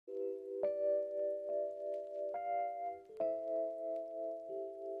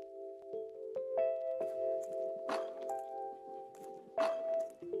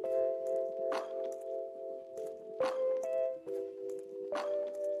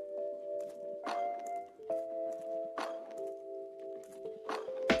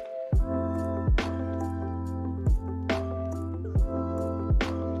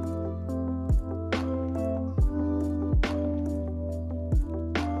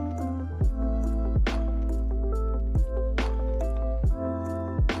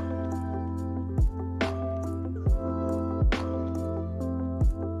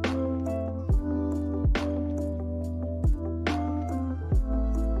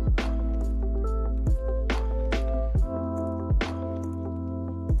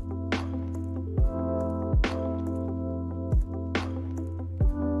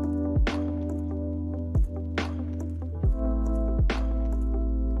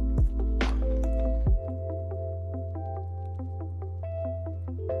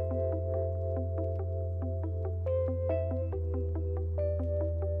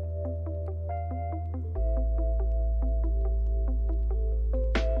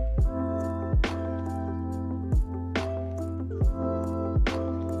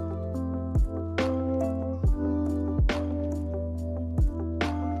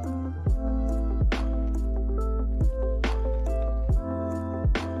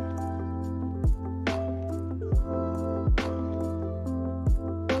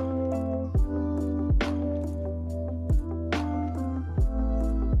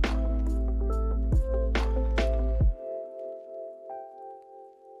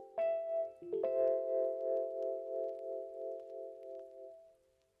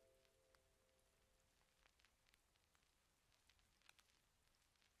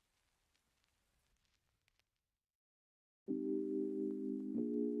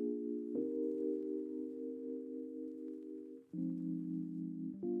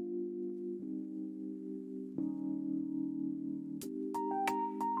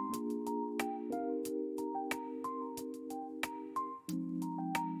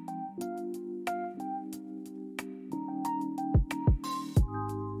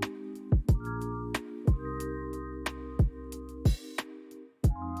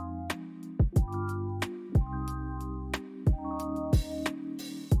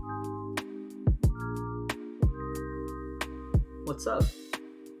What's up?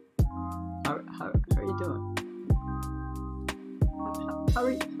 How are you doing? How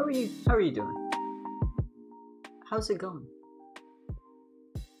are you doing? How's it going?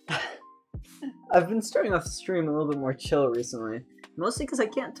 I've been starting off the stream a little bit more chill recently, mostly because I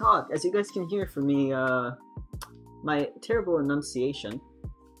can't talk. As you guys can hear from me, my terrible enunciation.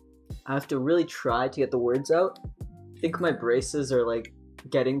 I have to really try to get the words out. I think my braces are like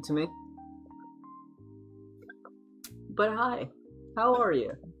getting to me. But hi, how are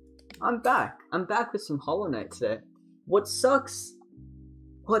you? I'm back. I'm back with some Hollow Knight today. What sucks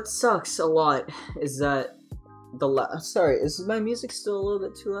a lot is that sorry, is my music still a little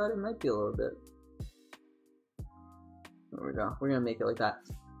bit too loud? It might be a little bit. There we go. We're gonna make it like that.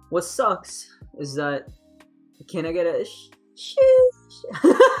 What sucks is that can I get a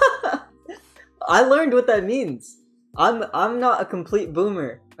shoosh? I learned what that means. I'm not a complete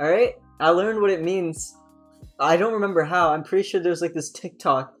boomer, alright? I learned what it means. I don't remember how. I'm pretty sure there's like this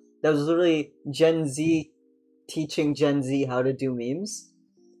TikTok that was literally Gen Z teaching Gen Z how to do memes.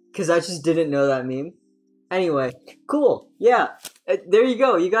 Cause I just didn't know that meme. Anyway, cool. Yeah, there you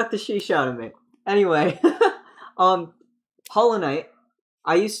go. You got the sheesh out of me. Anyway, Hollow Knight.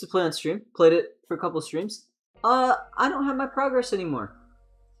 I used to play on stream. Played it for a couple streams. I don't have my progress anymore.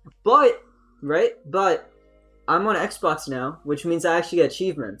 But I'm on Xbox now, which means I actually get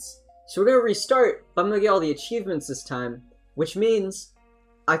achievements. So we're gonna restart, but I'm gonna get all the achievements this time, which means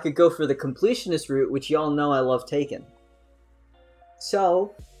I could go for the completionist route, which y'all know I love taking.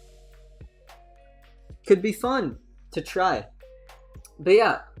 So could be fun to try. But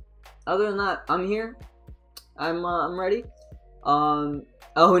yeah, other than that, I'm here. I'm ready. Oh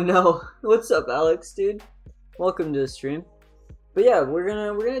no, what's up, Alex, dude? Welcome to the stream. But yeah, we're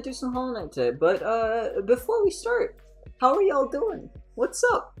gonna do some Hollow Knight today. But before we start, how are y'all doing? What's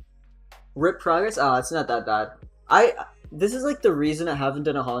up? Rip progress? Oh, it's not that bad. This is like the reason I haven't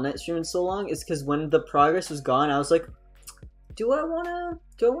done a Hollow Knight stream in so long is because when the progress was gone, I was like, do I wanna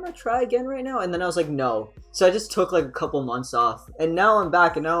try again right now? And then I was like, no. So I just took like a couple months off, and now I'm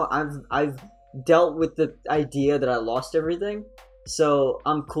back, and now I've dealt with the idea that I lost everything. So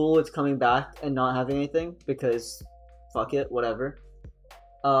I'm cool with coming back and not having anything because fuck it, whatever.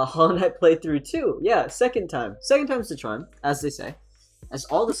 Hollow Knight playthrough 2. Yeah, second time. Second time's the charm, as they say. As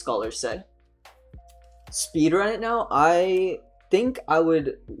all the scholars say. Speedrun it now? I think I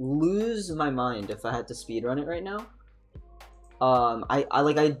would lose my mind if I had to speedrun it right now.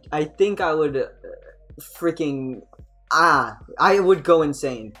 I think I would freaking I would go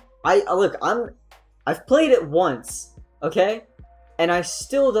insane. I've played it once, okay? And I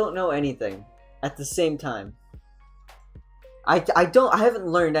still don't know anything at the same time. I haven't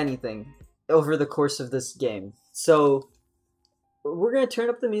learned anything over the course of this game. So we're gonna turn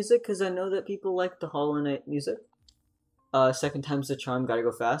up the music because I know that people like the Hollow Knight music. Second time's the charm, gotta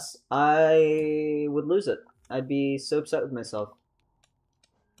go fast. I would lose it. I'd be so upset with myself.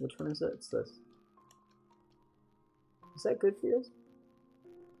 Which one is it? It's this. Is that good for you?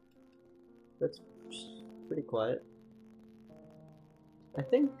 That's pretty quiet. I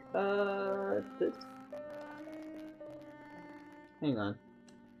think, this. Hang on.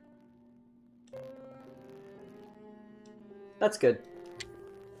 That's good.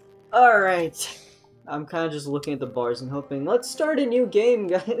 Alright. I'm kind of just looking at the bars and hoping, let's start a new game,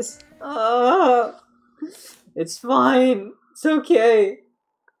 guys. It's fine. It's okay.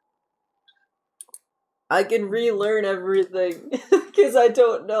 I can relearn everything, because I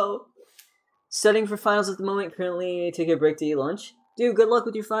don't know. Studying for finals at the moment, currently take a break to eat lunch. Dude, good luck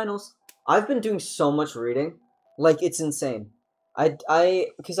with your finals. I've been doing so much reading. Like, it's insane.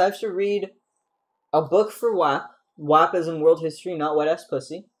 Because I have to read a book for WAP. WAP is in World History, not Wet Ass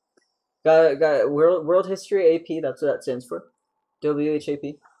Pussy. Got World History AP, that's what that stands for.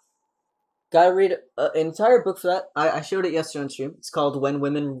 WHAP. Gotta read an entire book for that. I showed it yesterday on stream. It's called When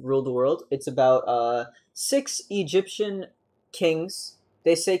Women Ruled the World. It's about 6 Egyptian kings.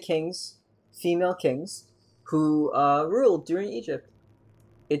 They say kings, female kings, who ruled during Egypt.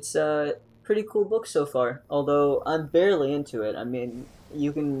 It's a pretty cool book so far, although I'm barely into it. I mean,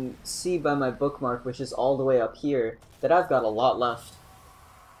 you can see by my bookmark, which is all the way up here, that I've got a lot left.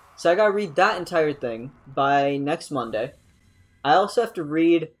 So I gotta read that entire thing by next Monday. I also have to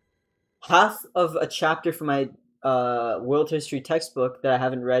read half of a chapter from my World History textbook that I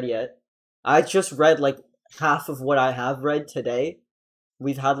haven't read yet. I just read like half of what I have read today.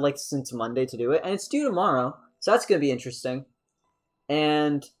 We've had like since Monday to do it, and it's due tomorrow, so that's gonna be interesting.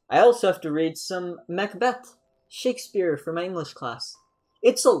 And I also have to read some Macbeth, Shakespeare for my English class.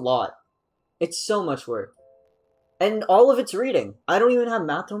 It's a lot. It's so much work. And all of it's reading. I don't even have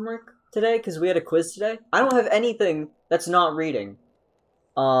math homework today because we had a quiz today. I don't have anything That's not reading.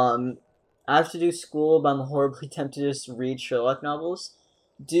 I have to do school, but I'm horribly tempted to just read Sherlock novels.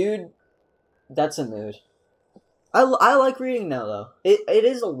 Dude, that's a mood. I like reading now, though. It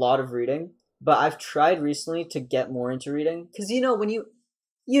is a lot of reading, but I've tried recently to get more into reading. Because, when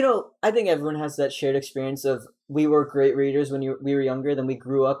I think everyone has that shared experience of we were great readers when we were younger, then we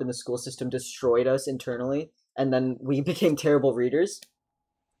grew up and the school system destroyed us internally, and then we became terrible readers.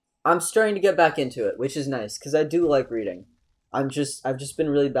 I'm starting to get back into it, which is nice, because I do like reading. I've just been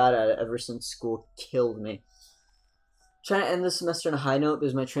really bad at it ever since school killed me. Trying to end the semester on a high note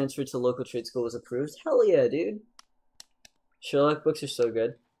because my transfer to local trade school was approved. Hell yeah, dude. Sherlock books are so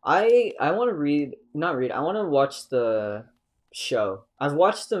good. I want to not read. I want to watch the show. I've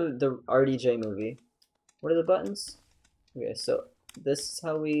watched the RDJ movie. What are the buttons? Okay, so this is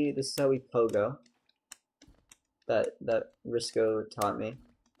how we pogo. That Risco taught me.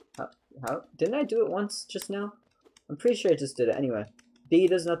 How didn't I do it once just now? I'm pretty sure I just did it. Anyway, B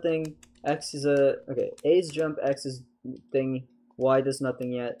does nothing. X is okay. A is jump. X is thing. Y does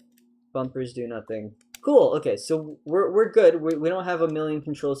nothing yet. Bumpers do nothing. Cool. Okay, so we're good. We don't have a million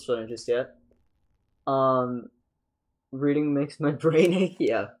controls children just yet. Reading makes my brain ache.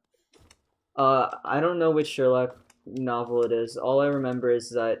 Yeah. I don't know which Sherlock novel it is. All I remember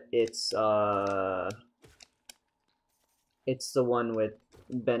is that it's the one with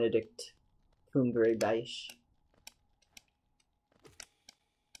Benedict Cumberbatch,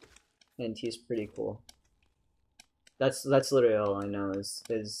 and he's pretty cool. That's literally all I know is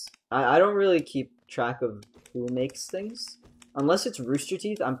I don't really keep track of who makes things. Unless it's Rooster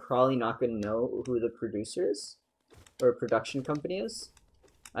Teeth, I'm probably not gonna know who the producer is or production company is.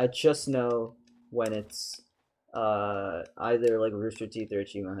 I just know when it's either like Rooster Teeth or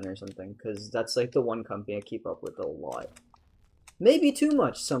Achievement Hunter or something, because that's like the one company I keep up with a lot. Maybe too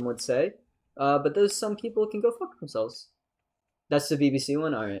much, some would say. But those some people can go fuck themselves. That's the BBC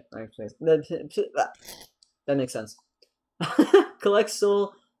one? Alright, actually. That makes sense. Collect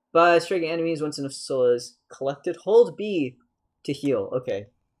soul by striking enemies once enough soul is collected. Hold B to heal. Okay,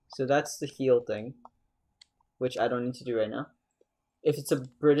 so that's the heal thing, which I don't need to do right now. If it's a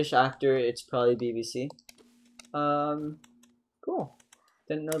British actor, it's probably BBC. Cool.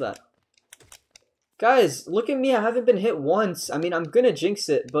 Didn't know that. Guys, look at me. I haven't been hit once. I mean, I'm gonna jinx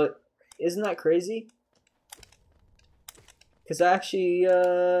it, but isn't that crazy? Because I actually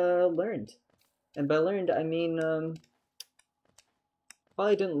learned. And by learned, I mean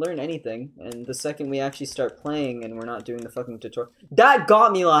probably didn't learn anything. And the second we actually start playing and we're not doing the fucking tutorial. That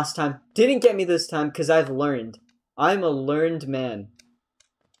got me last time. Didn't get me this time because I've learned. I'm a learned man.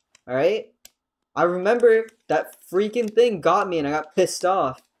 Alright? I remember that freaking thing got me and I got pissed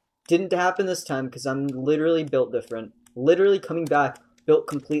off. Didn't happen this time because I'm literally built different. Literally coming back, built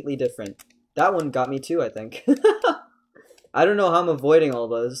completely different. That one got me too, I think. I don't know how I'm avoiding all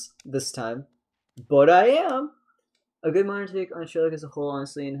those this time, but I am. A good modern take on Sherlock as a whole,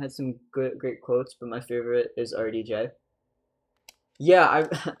 honestly, and had some great quotes, but my favorite is RDJ. Yeah,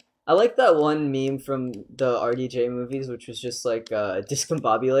 I like that one meme from the RDJ movies, which was just like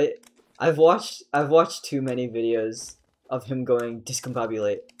discombobulate. I've watched too many videos of him going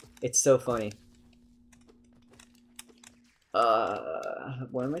discombobulate. It's so funny.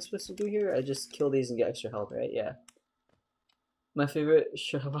 What am I supposed to do here? I just kill these and get extra health, right? Yeah. My favorite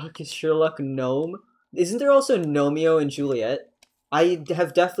Sherlock is Sherlock Gnome. Isn't there also Gnomeo and Juliet? I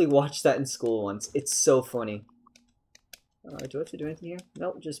have definitely watched that in school once. It's so funny. Do I have to do anything here?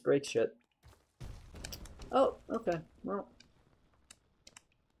 Nope, just break shit. Oh, okay. Well.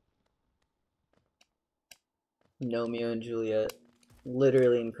 Gnomeo and Juliet.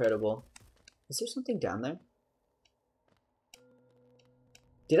 Literally incredible. Is there something down there?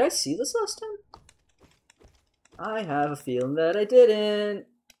 Did I see this last time? I have a feeling that I didn't.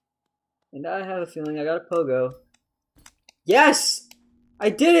 And I have a feeling I got a pogo. Yes! I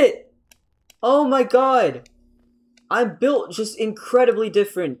did it! Oh my god! I'm built just incredibly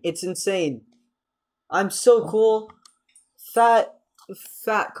different. It's insane. I'm so cool. Fat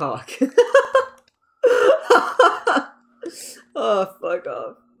cock. Oh, fuck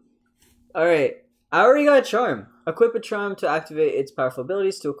off. Alright. I already got a charm. Equip a charm to activate its powerful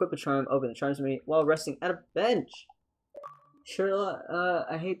abilities. To equip a charm, open the charms menu while resting at a bench. Sherlock,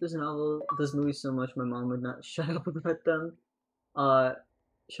 I hate this novel, this movie so much my mom would not shut up about them.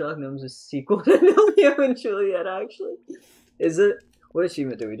 Sherlock Gnomes is a sequel to Romeo and Juliet, actually. Is it? What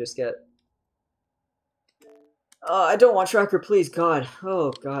achievement do we just get? I don't want tracker, please, God.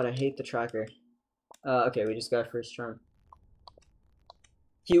 Oh, God, I hate the tracker. Okay, we just got our first charm.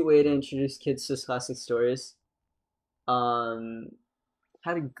 Cute way to introduce kids to classic stories.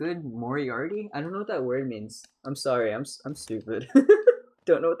 Had a good Moriarty? I don't know what that word means. I'm sorry, I'm stupid.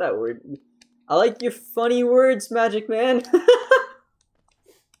 Don't know what that word means. I like your funny words, Magic Man.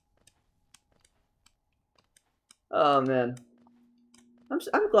 Oh man.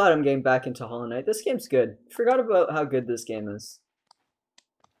 I'm glad I'm getting back into Hollow Knight. This game's good. Forgot about how good this game is.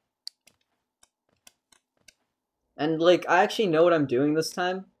 And like I actually know what I'm doing this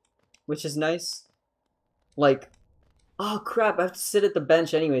time, which is nice. Like, oh crap, I have to sit at the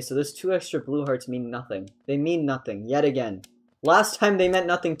bench anyway, so those 2 extra blue hearts mean nothing. They mean nothing, yet again. Last time they meant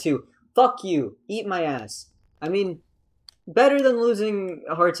nothing too. Fuck you. Eat my ass. I mean, better than losing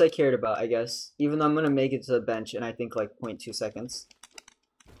hearts I cared about, I guess. Even though I'm gonna make it to the bench in I think like 0.2 seconds.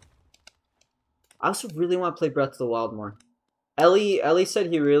 I also really want to play Breath of the Wild more. Ellie said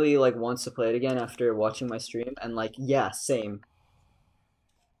he really like wants to play it again after watching my stream, and like, yeah, same.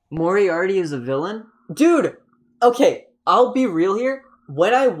 Moriarty is a villain? Dude! Okay, I'll be real here.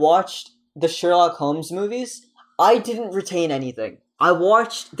 When I watched the Sherlock Holmes movies, I didn't retain anything. I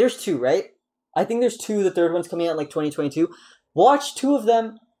watched... There's 2, right? I think there's 2, the third one's coming out in like 2022. Watched 2 of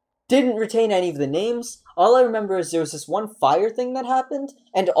them, didn't retain any of the names. All I remember is there was this one fire thing that happened,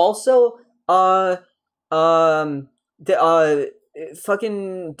 and also, spoiler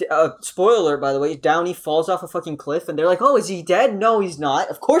alert, by the way, Downey falls off a fucking cliff, and they're like, oh, is he dead? No, he's not.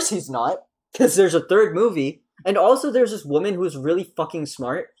 Of course he's not, because there's a 3rd movie. And also there's this woman who's really fucking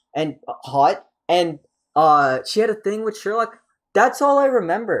smart and hot, and she had a thing with Sherlock. That's all I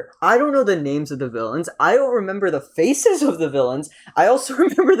remember. I don't know the names of the villains. I don't remember the faces of the villains. I also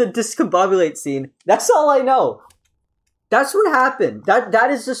remember the discombobulate scene. That's all I know. That's what happened.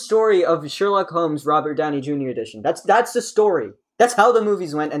 That is the story of Sherlock Holmes Robert Downey Jr. edition. That's the story. That's how the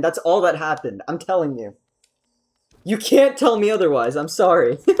movies went, and that's all that happened. I'm telling you. You can't tell me otherwise. I'm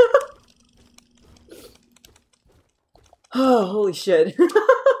sorry. Oh, holy shit.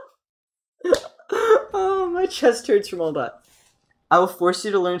 Oh, my chest hurts from all that. I will force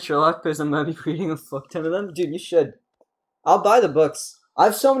you to learn Sherlock because I'm gonna be reading a fuck ton of them. Dude, you should. I'll buy the books. I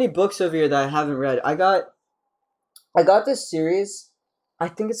have so many books over here that I haven't read. I got this series. I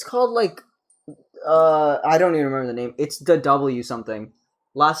think it's called like I don't even remember the name. It's the W something.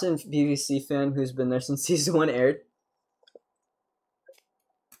 Last BBC fan who's been there since season 1 aired.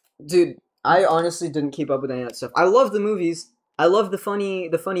 Dude, I honestly didn't keep up with any of that stuff. I love the movies. I love the funny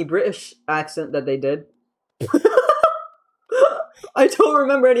British accent that they did. I don't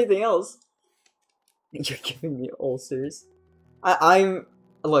remember anything else. You're giving me ulcers.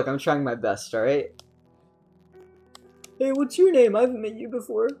 Look, I'm trying my best, alright? Hey, what's your name? I haven't met you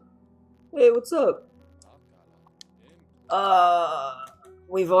before. Hey, what's up?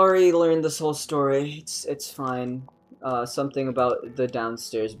 We've already learned this whole story. It's fine. Something about the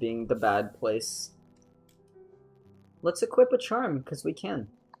downstairs being the bad place. Let's equip a charm, because we can.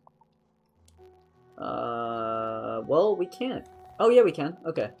 Well, we can't. Oh, yeah, we can.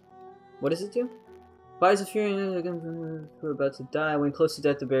 Okay. What does it do? Buys a fury we're about to die. When close to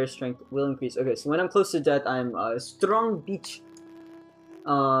death, the bear's strength will increase. Okay, so when I'm close to death, I'm a strong beach.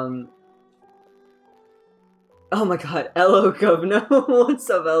 Oh my god, hello, Govno. What's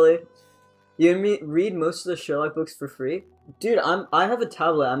up, Ellie? You and me read most of the Sherlock books for free? Dude, I have a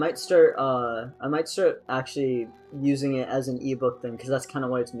tablet. I might start actually using it as an ebook thing, because that's kind of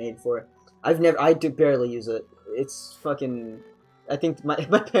what it's made for. I do barely use it. It's fucking... I think my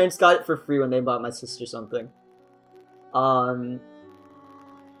parents got it for free when they bought my sister something. Hello,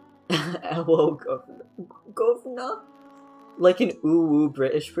 Govna? Like an ooh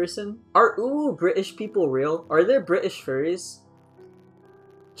British person? Are ooh British people real? Are there British furries?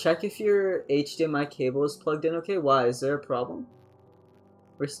 Check if your HDMI cable is plugged in okay. Why? Is there a problem?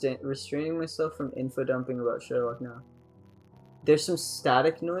 Restraining myself from info dumping about Sherlock now. There's some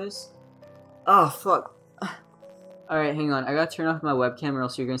static noise. Oh, fuck. Alright, hang on. I gotta turn off my webcam or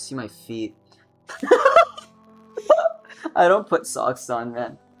else you're gonna see my feet. I don't put socks on,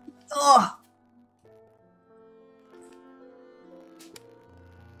 man. Ugh!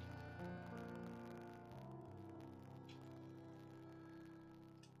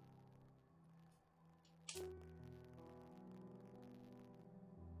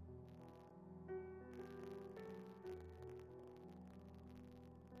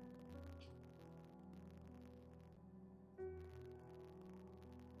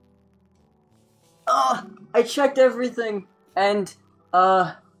 I checked everything, and,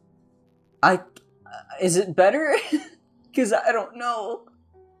 is it better? Because I don't know.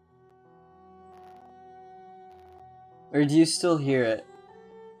 Or do you still hear it?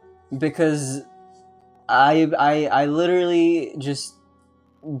 Because I literally just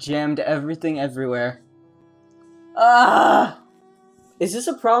jammed everything everywhere. Ah! Is this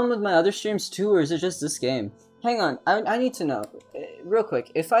a problem with my other streams too, or is it just this game? Hang on, I need to know real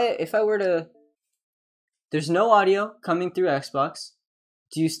quick. If I were to, there's no audio coming through Xbox.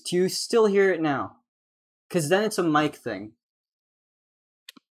 Do you still hear it now? Cause then it's a mic thing.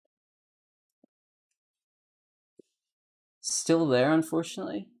 Still there,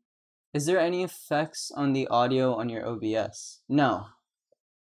 unfortunately. Is there any effects on the audio on your OBS? No.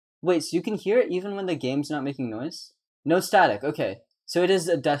 Wait, so you can hear it even when the game's not making noise? No static. Okay, so it is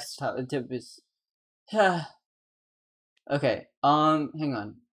a desktop. Okay. Hang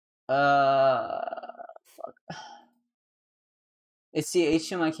on. Fuck. It's the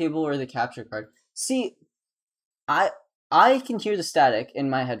HDMI cable or the capture card. See, I can hear the static in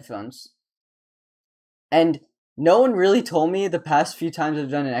my headphones, and no one really told me the past few times I've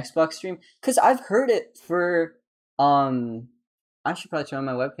done an Xbox stream, because I've heard it for I should probably turn on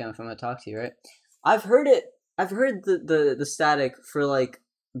my webcam if I'm gonna talk to you, right? I've heard the static for like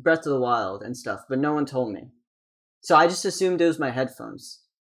Breath of the Wild and stuff, but no one told me. So I just assumed it was my headphones.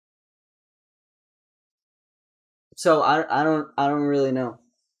 So I don't really know.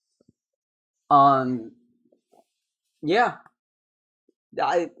 Yeah.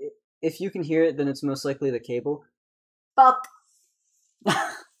 If you can hear it, then it's most likely the cable. Fuck.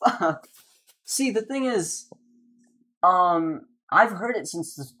 Fuck. See, the thing is, I've heard it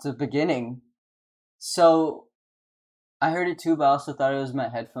since the beginning. So I heard it too, but I also thought it was my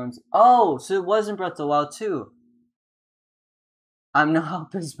headphones. Oh, so it wasn't Breath of the Wild 2. I'm not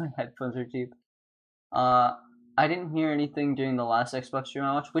helping because my headphones are cheap. I didn't hear anything during the last Xbox stream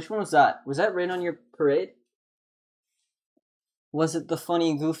I watched. Which one was that? Was that Rain on Your Parade? Was it the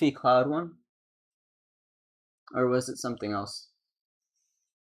funny, goofy cloud one? Or was it something else?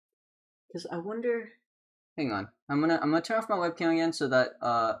 Because I wonder... Hang on. I'm gonna turn off my webcam again so that,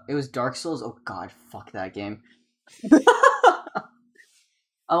 it was Dark Souls. Oh god, fuck that game. I'm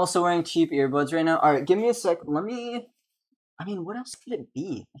also wearing cheap earbuds right now. Alright, give me a sec. Let me... I mean, what else could it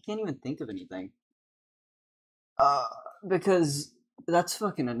be? I can't even think of anything. Because that's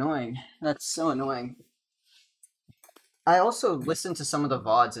fucking annoying. That's so annoying. I also listened to some of the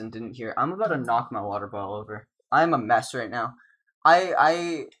VODs and didn't hear. I'm about to knock my water bottle over. I'm a mess right now.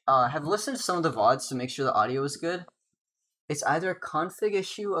 I have listened to some of the VODs to make sure the audio is good. It's either a config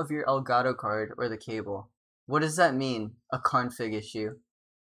issue of your Elgato card or the cable. What does that mean, a config issue?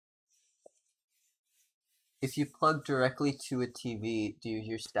 If you plug directly to a TV, do you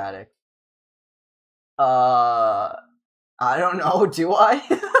hear static? I don't know, do I?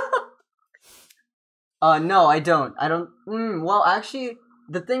 No, I don't. Well, actually,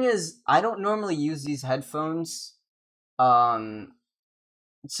 the thing is, I don't normally use these headphones. So,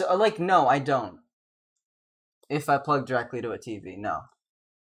 like, no, I don't. If I plug directly to a TV, no.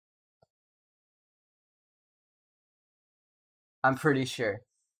 I'm pretty sure.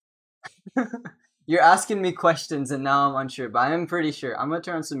 You're asking me questions and now I'm unsure, but I'm pretty sure. I'm gonna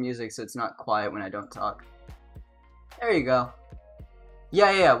turn on some music so it's not quiet when I don't talk. There you go.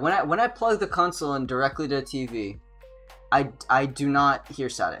 Yeah. When I plug the console in directly to the TV, I do not hear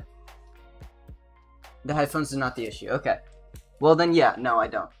static. The headphones are not the issue. Okay. Well then, yeah. No, I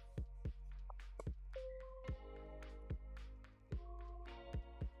don't.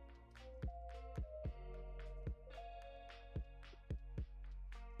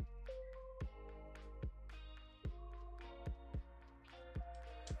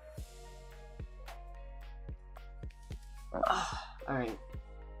 Alright.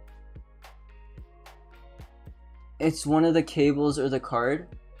 It's one of the cables or the card?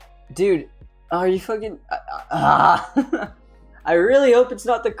 Dude, are you fucking... I really hope it's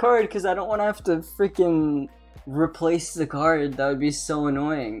not the card, because I don't want to have to freaking replace the card. That would be so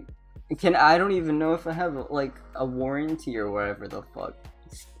annoying. I don't even know if I have, like, a warranty or whatever the fuck.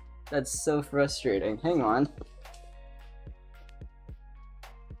 That's so frustrating. Hang on.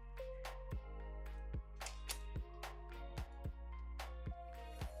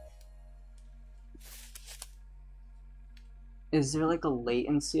 Is there like a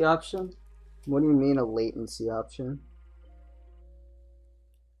latency option? What do you mean a latency option?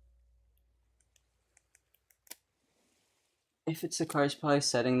 If it's the card's probably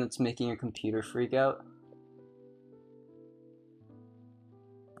setting that's making your computer freak out.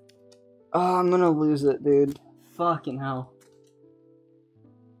 Oh, I'm gonna lose it, dude. Fucking hell.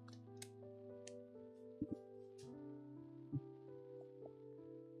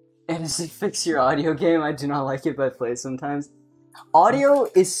 And does it fix your audio game? I do not like it, but I play it sometimes. Audio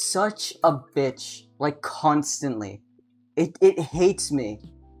is such a bitch, like constantly. It hates me.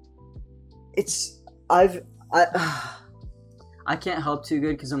 I can't help too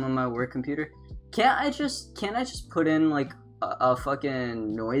good because I'm on my work computer. Can't I just put in like a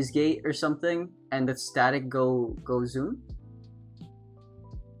fucking noise gate or something, and the static go zoom?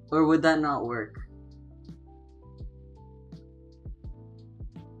 Or would that not work?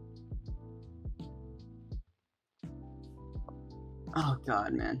 Oh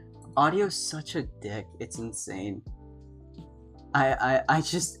god, man. Audio's such a dick. It's insane. I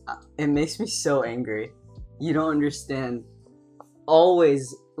just, it makes me so angry. You don't understand.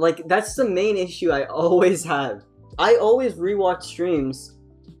 Always, like, that's the main issue I always have. I always rewatch streams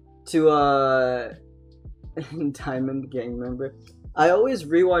to, Diamond Gang member. I always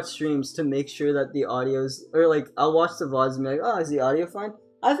rewatch streams to make sure that the audio's, or like, I'll watch the VODs and be like, oh, is the audio fine?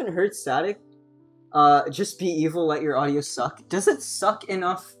 I haven't heard static. Just be evil, let your audio suck. Does it suck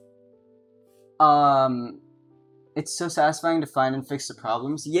enough? It's so satisfying to find and fix the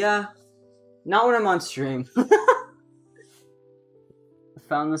problems. Yeah, not when I'm on stream. I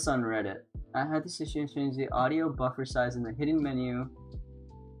found this on Reddit. I had this issue and changed the audio buffer size in the hidden menu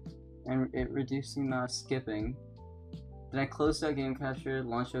and it reducing the skipping. Then I closed out game capture,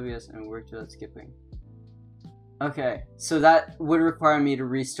 launched OBS, and worked without skipping. Okay, so that would require me to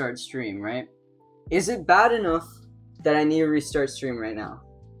restart stream, right? Is it bad enough that I need to restart stream right now?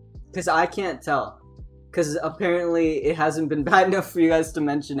 Because I can't tell. Because apparently it hasn't been bad enough for you guys to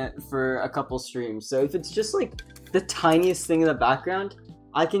mention it for a couple streams. So if it's just like the tiniest thing in the background,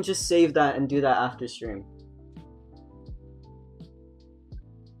 I can just save that and do that after stream.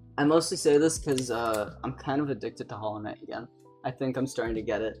 I mostly say this because I'm kind of addicted to Hollow Knight again. I think I'm starting to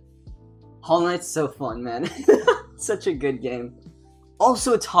get it. Hollow Knight's so fun, man. Such a good game.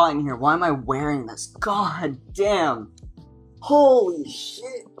 Also, it's hot in here. Why am I wearing this? God damn. Holy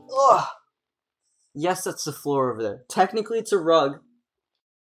shit. Ugh. Yes, that's the floor over there. Technically, it's a rug.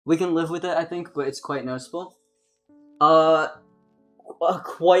 We can live with it, I think, but it's quite noticeable.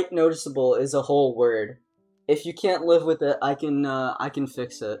 Quite noticeable is a whole word. If you can't live with it, I can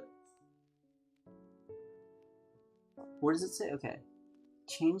fix it. What does it say? Okay.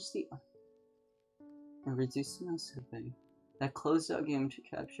 Change the... and reduce the noise thing. That closed out game to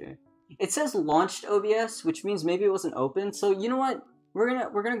capture. It says launched OBS, which means maybe it wasn't open. So you know what? We're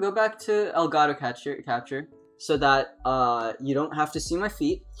gonna go back to Elgato capture so that you don't have to see my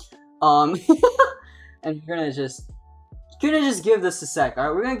feet. And we're gonna just give this a sec. All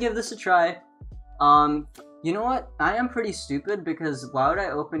right, we're gonna give this a try. You know what? I am pretty stupid because why would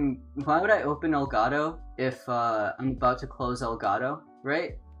I open Elgato if I'm about to close Elgato,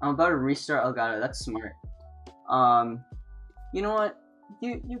 right? I'm about to restart Elgato. That's smart. You know what?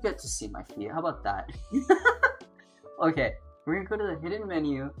 You get to see my feet. How about that? Okay, we're gonna go to the hidden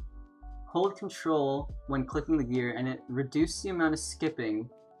menu, hold control when clicking the gear, and it reduces the amount of skipping.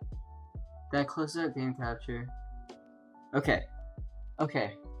 Then close out game capture. Okay.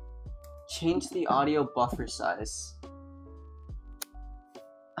 Okay. Change the audio buffer size.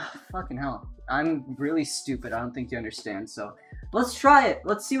 Fucking hell. I'm really stupid. I don't think you understand, so let's try it.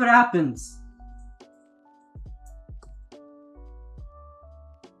 Let's see what happens.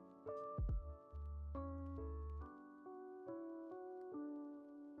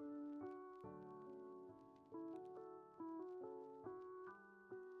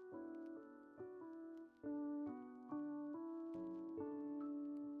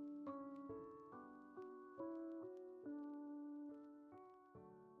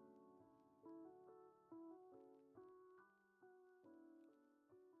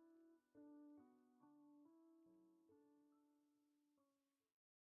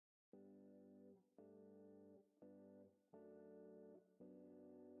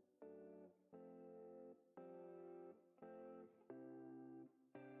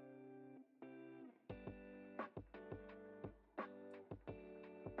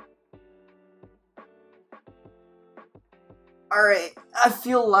 Alright, I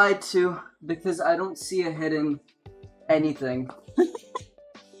feel lied to because I don't see a hidden anything.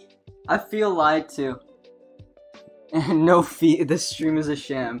 I feel lied to. And no feet, this stream is a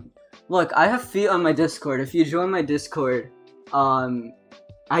sham. Look, I have feet on my Discord. If you join my Discord,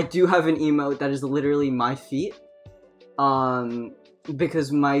 I do have an emote that is literally my feet.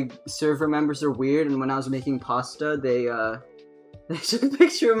 Because my server members are weird, and when I was making pasta, they took a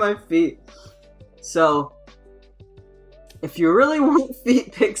picture of my feet. So, if you really want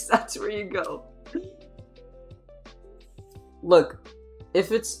feet pics, that's where you go. Look,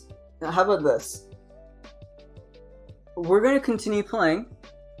 if it's... How about this? We're gonna continue playing.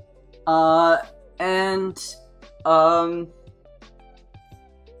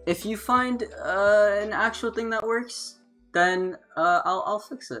 If you find an actual thing that works, then I'll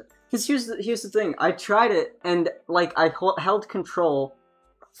fix it. Cause here's the thing. I tried it and like I held control,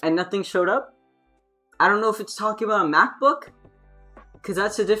 and nothing showed up. I don't know if it's talking about a MacBook, because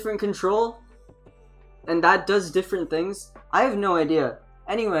that's a different control, and that does different things. I have no idea.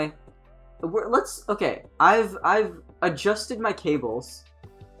 Anyway, okay, I've adjusted my cables.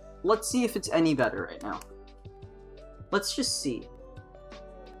 Let's see if it's any better right now. Let's just see.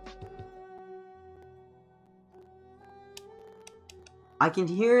 I can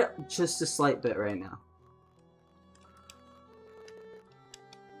hear just a slight bit right now.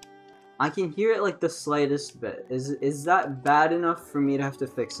 I can hear it like the slightest bit. Is that bad enough for me to have to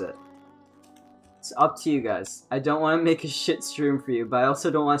fix it? It's up to you guys. I don't want to make a shit stream for you, but I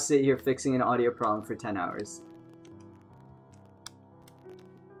also don't want to sit here fixing an audio problem for 10 hours.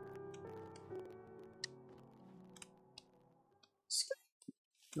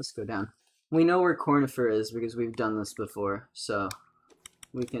 Let's go down. We know where Cornifer is because we've done this before, so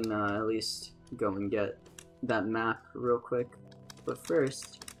we can at least go and get that map real quick. But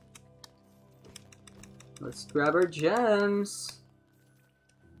first, let's grab our gems.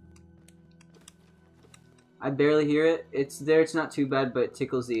 I barely hear it. It's there, it's not too bad, but it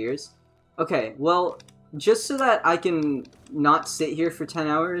tickles the ears. Okay, well, just so that I can not sit here for 10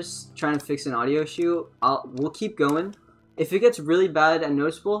 hours trying to fix an audio issue, we'll keep going. If it gets really bad and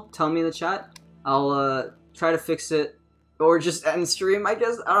noticeable, tell me in the chat. I'll try to fix it, or just end stream, I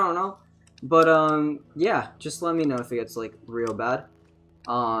guess. I don't know. But yeah, just let me know if it gets like real bad.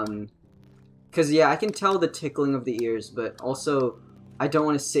 Cause yeah, I can tell the tickling of the ears, but also I don't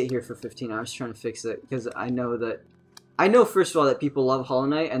want to sit here for 15 hours trying to fix it, because I know first of all that people love Hollow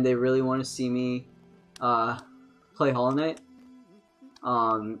Knight and they really want to see me play Hollow Knight.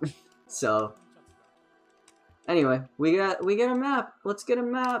 So anyway, we get a map. Let's get a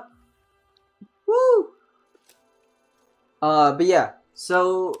map. Woo! But yeah,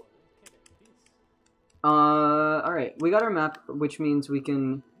 so alright, we got our map, which means we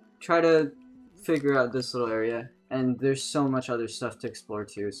can try to figure out this little area, and there's so much other stuff to explore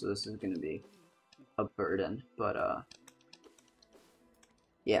too, so this is gonna be a burden, but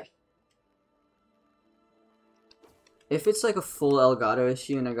yeah. If it's like a full Elgato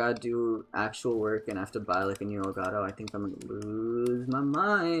issue and I gotta do actual work and I have to buy like a new Elgato, I think I'm gonna lose my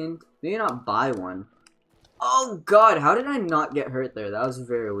mind. Maybe not buy one. Oh god, how did I not get hurt there? That was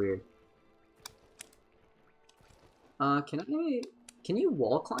very weird. Can you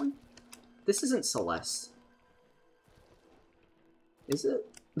wall climb? This isn't Celeste. Is it?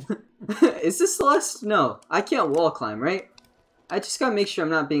 Is this Celeste? No, I can't wall climb, right? I just gotta make sure I'm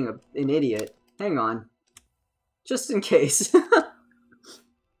not being an idiot. Hang on. Just in case.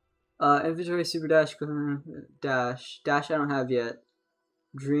 Inventory, super dash, dash I don't have yet.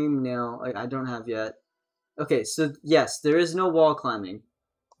 Dream nail, I don't have yet. Okay, so yes, there is no wall climbing.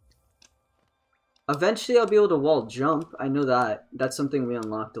 Eventually I'll be able to wall jump, I know that. That's something we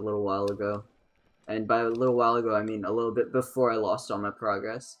unlocked a little while ago. And by a little while ago, I mean a little bit before I lost all my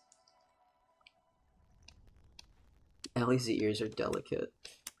progress. Ellie's ears are delicate.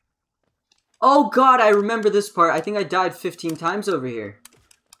 Oh god, I remember this part. I think I died 15 times over here.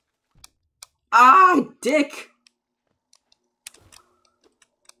 Ah, dick!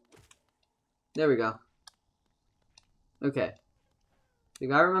 There we go. Okay. We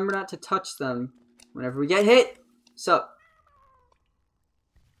gotta remember not to touch them whenever we get hit. Sup?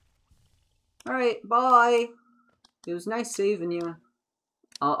 Alright, bye! It was nice saving you.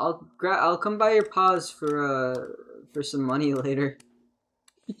 I'll come by your paws for some money later.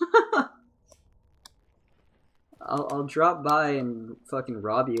 I'll drop by and fucking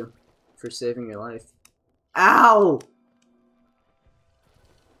rob you for saving your life. Ow!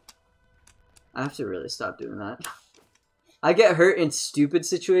 I have to really stop doing that. I get hurt in stupid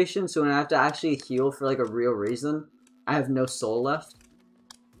situations, so when I have to actually heal for like a real reason, I have no soul left.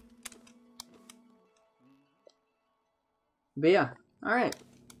 But yeah, alright.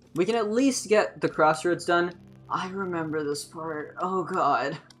 We can at least get the crossroads done. I remember this part. Oh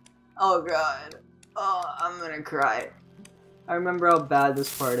god. Oh god. Oh, I'm gonna cry. I remember how bad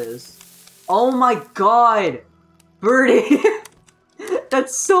this part is. Oh my god! Birdie!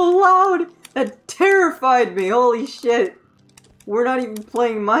 That's so loud! That terrified me, holy shit! We're not even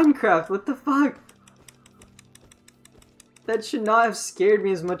playing Minecraft, what the fuck? That should not have scared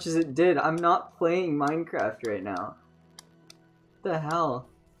me as much as it did. I'm not playing Minecraft right now. What the hell?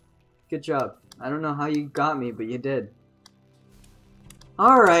 Good job. I don't know how you got me, but you did.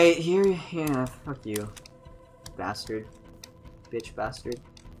 Alright, here, yeah, fuck you. Bastard. Bitch bastard.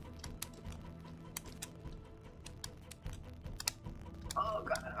 Oh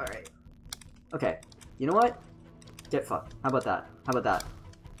god, alright. Okay, you know what? Get fucked. How about that? How about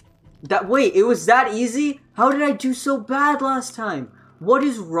that? Wait, it was that easy? How did I do so bad last time? What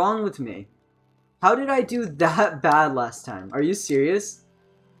is wrong with me? How did I do that bad last time? Are you serious?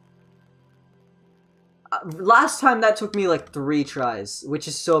 Last time that took me like 3 tries, which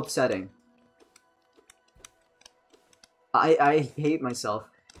is so upsetting. I hate myself.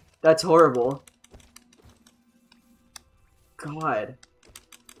 That's horrible. God.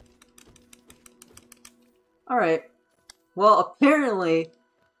 Alright. Well, apparently...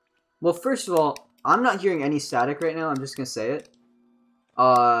 Well, first of all, I'm not hearing any static right now, I'm just gonna say it.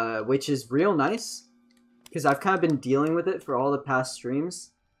 Which is real nice. Because I've kind of been dealing with it for all the past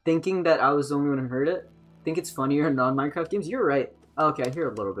streams. Thinking that I was the only one who heard it. Think it's funnier in non-Minecraft games? You're right. Okay, I hear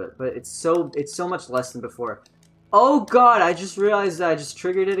a little bit, but it's so much less than before. Oh god, I just realized that I just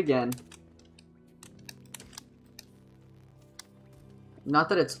triggered it again. Not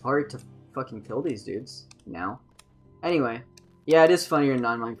that it's hard to fucking kill these dudes now. Anyway, yeah, it is funnier in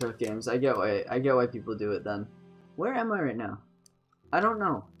non-Minecraft games. I get why people do it then. Where am I right now? I don't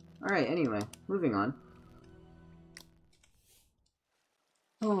know. Alright, anyway, moving on.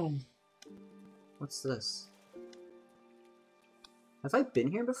 Oh. What's this? Have I been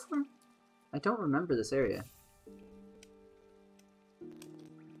here before? I don't remember this area.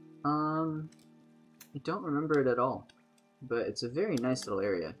 I don't remember it at all. But it's a very nice little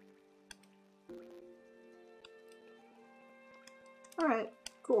area. Alright,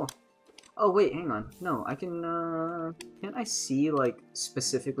 cool. Oh wait, hang on. No, I can, can't I see, like,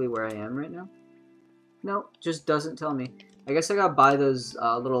 specifically where I am right now? No, just doesn't tell me. I guess I gotta buy those,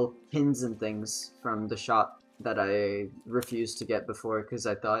 little pins and things from the shop that I refused to get before because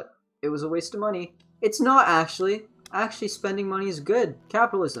I thought it was a waste of money. It's not, actually. Actually, spending money is good.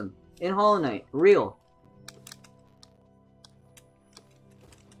 Capitalism. In Hollow Knight. Real.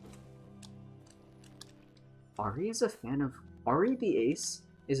 Ari is a fan of... Ari the Ace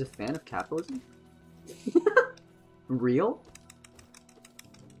is a fan of capitalism? Real?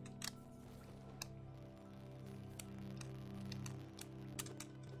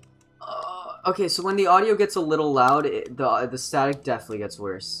 Okay, so when the audio gets a little loud, the static definitely gets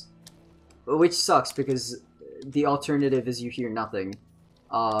worse. Which sucks, because the alternative is you hear nothing.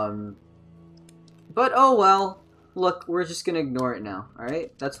 But oh well. Look, we're just gonna ignore it now,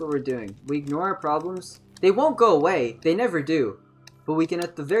 alright? That's what we're doing. We ignore our problems. They won't go away. They never do. But we can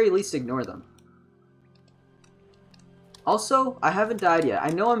at the very least ignore them. Also, I haven't died yet. I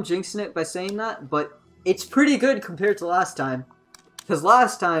know I'm jinxing it by saying that, but it's pretty good compared to last time. Because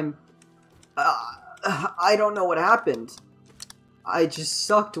last time... I don't know what happened. I just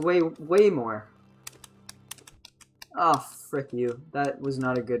sucked way more. Oh, frick you. That was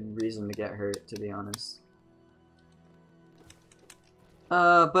not a good reason to get hurt, to be honest.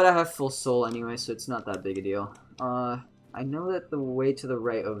 But I have full soul anyway, so it's not that big a deal. I know that the way to the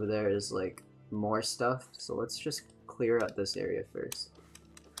right over there is, like, more stuff, so let's just clear out this area first.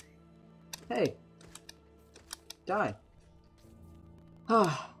 Hey. Die.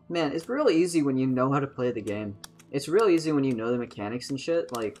 Ah. Man, it's real easy when you know how to play the game. It's real easy when you know the mechanics and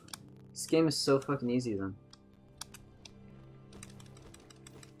shit. Like, this game is so fucking easy then.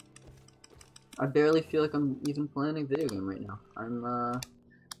 I barely feel like I'm even playing a video game right now. I'm,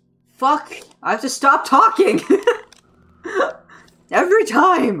 Fuck! I have to stop talking! Every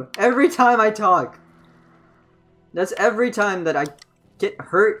time I talk! That's every time that I get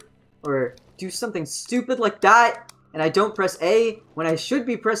hurt, or do something stupid like that, and I don't press A when I should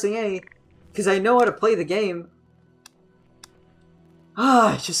be pressing A, because I know how to play the game.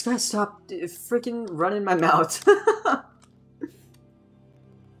 I just gotta stop freaking running my mouth.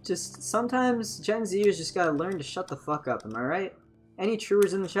 Just, sometimes Gen Zers just gotta learn to shut the fuck up, am I right? Any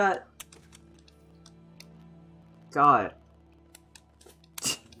truers in the chat? God.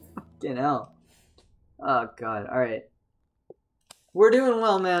 Fucking hell. Oh god, alright. We're doing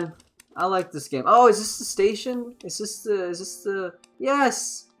well, man. I like this game. Oh, is this the station? Is this the...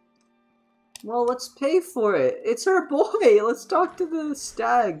 Yes! Well, let's pay for it. It's our boy! Let's talk to the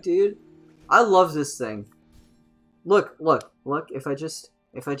stag, dude. I love this thing. Look, if I just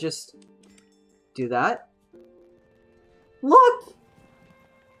do that. Look!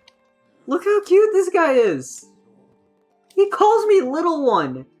 Look how cute this guy is! He calls me little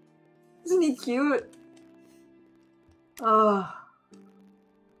one! Isn't he cute?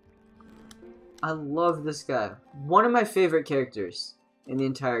 I love this guy. One of my favorite characters in the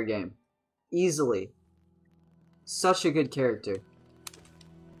entire game. Easily. Such a good character.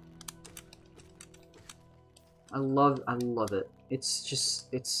 I love it. It's just,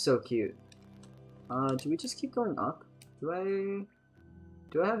 it's so cute. Do we just keep going up? Do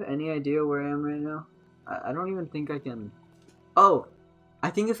I have any idea where I am right now? I don't even think I can... Oh! I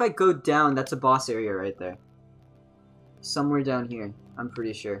think if I go down, that's a boss area right there. Somewhere down here, I'm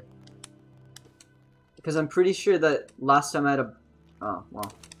pretty sure. Because I'm pretty sure that last time I had a... Oh,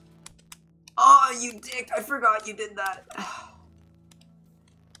 well. Oh, you dick! I forgot you did that.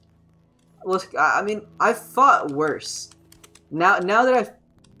 Look, I mean, I've fought worse. Now that I've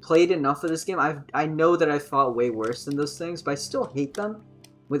played enough of this game, I know that I fought way worse than those things, but I still hate them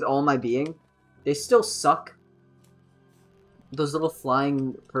with all my being. They still suck. Those little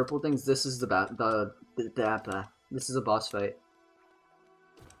flying purple things. This is this is a boss fight.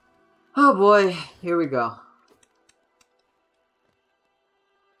 Oh boy, here we go.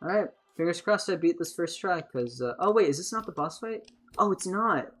 Alright, fingers crossed I beat this first try, because, oh wait, is this not the boss fight? Oh, it's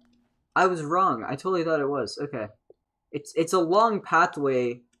not! I was wrong, I totally thought it was, okay. It's a long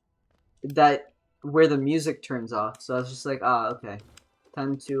pathway where the music turns off, so I was just like, ah, okay.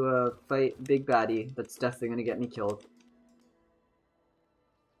 Time to, fight Big Baddie, that's definitely gonna get me killed.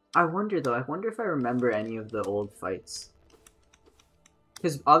 I wonder if I remember any of the old fights.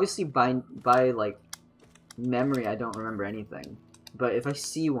 Because obviously by like, memory I don't remember anything. But if I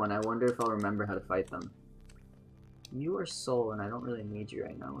see one, I wonder if I'll remember how to fight them. You are Soul, and I don't really need you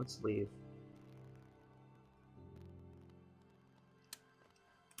right now. Let's leave.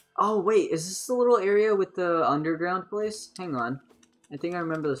 Oh, wait, is this the little area with the underground place? Hang on. I think I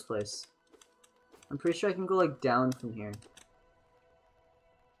remember this place. I'm pretty sure I can go, like, down from here.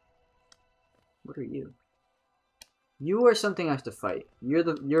 What are you? You are something I have to fight.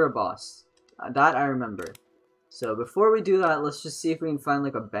 You're a boss. That I remember. So before we do that, let's just see if we can find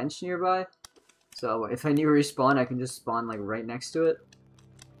like a bench nearby. So if I need to respawn, I can just spawn like right next to it.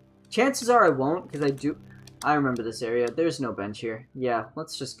 Chances are I won't, because I remember this area. There's no bench here. Yeah,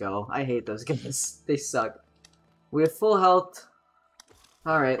 let's just go. I hate those guys. They suck. We have full health.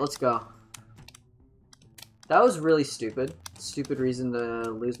 Alright, let's go. That was really stupid. Stupid reason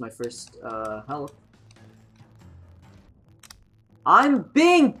to lose my first health. I'm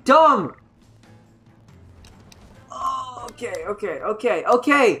being dumb! Oh, okay,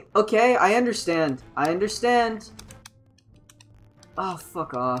 I understand. Oh,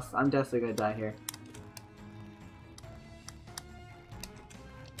 fuck off. I'm definitely gonna die here.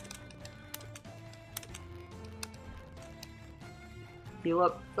 Heal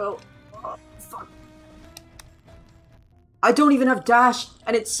up. Oh, fuck. I don't even have Dash,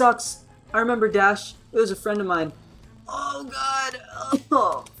 and it sucks. I remember Dash. It was a friend of mine. Oh, God.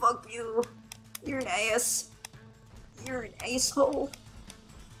 Oh, fuck you. You're an ass. You're an asshole.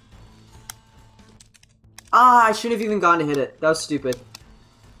 Ah, I shouldn't have even gone to hit it. That was stupid.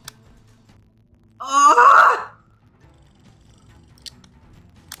 Ah!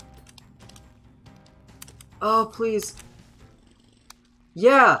 Oh, please.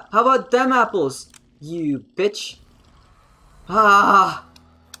 Yeah, how about them apples? You bitch. Ah!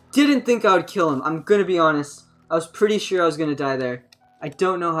 Didn't think I would kill him. I'm gonna be honest. I was pretty sure I was gonna die there. I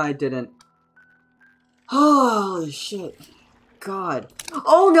don't know how I didn't. Holy shit. God.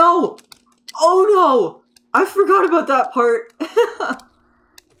 Oh no! Oh no! I forgot about that part.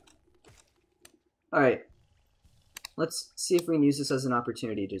 Alright. Let's see if we can use this as an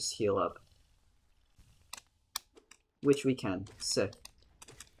opportunity to just heal up. Which we can. Sick.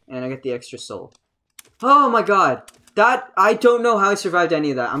 And I get the extra soul. Oh my god! I don't know how I survived any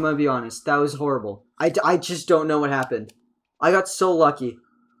of that. I'm gonna be honest. That was horrible. I just don't know what happened. I got so lucky.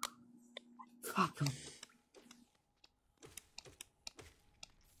 Fuck.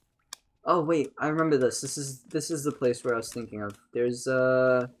 Oh wait, I remember this. This is the place where I was thinking of. There's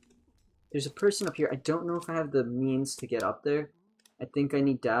a person up here. I don't know if I have the means to get up there. I think I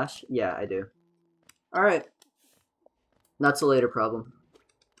need dash. Yeah, I do. Alright. That's a later problem.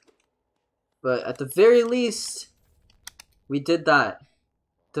 But at the very least, we did that.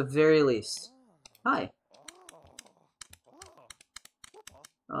 At the very least. Hi.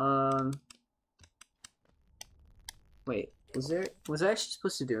 Wait, was I actually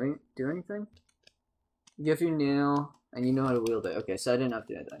supposed to do anything? You have your nail, and you know how to wield it. Okay, so I didn't have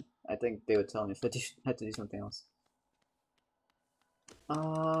to do anything. I think they would tell me if I had to do something else.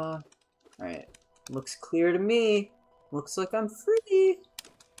 Alright. Looks clear to me. Looks like I'm free.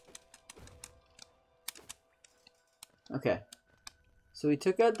 Okay. So we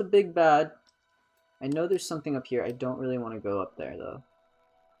took out the big bad. I know there's something up here. I don't really want to go up there, though.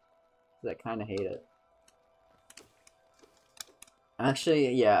 Because I kind of hate it.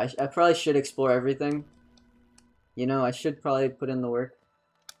 Actually, yeah, I probably should explore everything. You know, I should probably put in the work.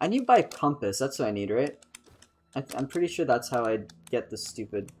 I need to buy a compass. That's what I need, right? I'm pretty sure that's how I get the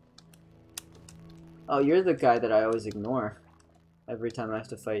stupid... Oh, you're the guy that I always ignore. Every time I have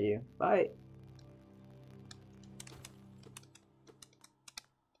to fight you. Bye!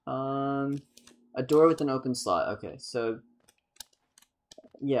 A door with an open slot. Okay, so...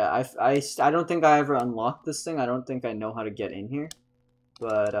 yeah, I don't think I ever unlocked this thing. I don't think I know how to get in here.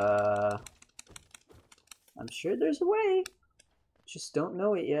 But, I'm sure there's a way. Just don't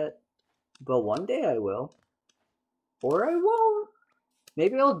know it yet. But one day I will. Or I won't.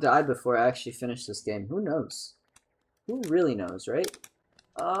 Maybe I'll die before I actually finish this game. Who knows? Who really knows, right?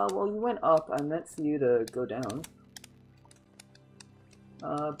 Well, you went up. I meant for you to go down.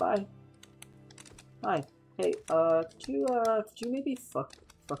 Bye. Hi. Hey, could you maybe fuck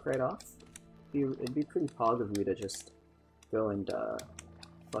right off? It'd be pretty pog of you to just go and,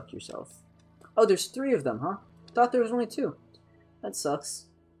 fuck yourself. Oh, there's 3 of them, huh? Thought there was only 2. That sucks.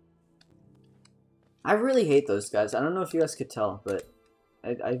 I really hate those guys. I don't know if you guys could tell, but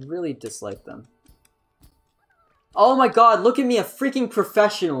I really dislike them. Oh my god, look at me, a freaking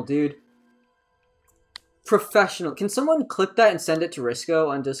professional, dude. Professional. Can someone clip that and send it to Risco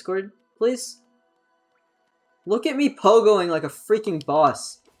on Discord, please? Look at me pogoing like a freaking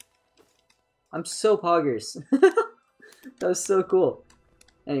boss. I'm so poggers. That was so cool.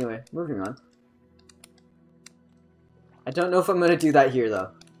 Anyway, moving on. I don't know if I'm gonna do that here,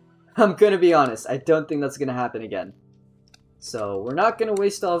 though. I'm gonna be honest, I don't think that's gonna happen again. So, we're not gonna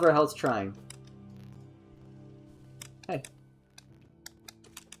waste all of our health trying. Hey.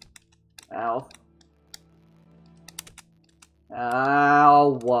 Ow.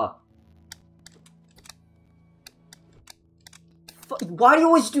 Ow. Why do you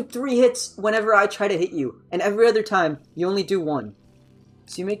always do 3 hits whenever I try to hit you? And every other time, you only do 1.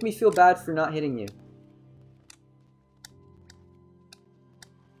 So you make me feel bad for not hitting you.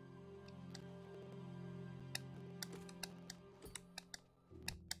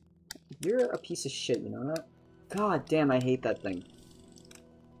 You're a piece of shit, you know that? God damn, I hate that thing.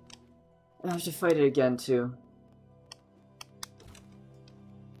 I have to fight it again, too.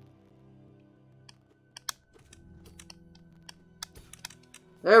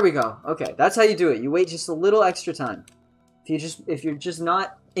 There we go. Okay, that's how you do it. You wait just a little extra time. If you're just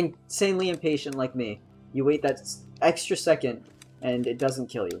not insanely impatient like me, you wait that extra second, and it doesn't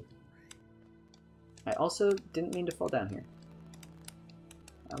kill you. I also didn't mean to fall down here.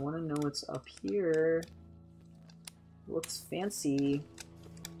 I want to know what's up here. Looks fancy.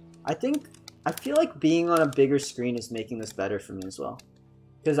 I feel like being on a bigger screen is making this better for me as well.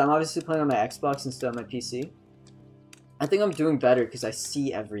 Because I'm obviously playing on my Xbox instead of my PC. I think I'm doing better because I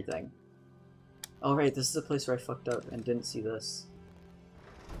see everything. Oh right, this is the place where I fucked up and didn't see this.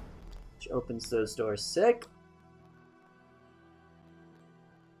 Which opens those doors. Sick!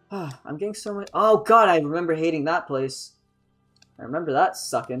 I'm getting so much— oh god, I remember hating that place. I remember that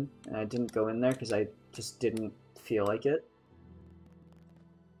sucking, and I didn't go in there because I just didn't feel like it.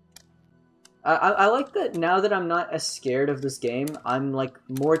 I like that now that I'm not as scared of this game, I'm like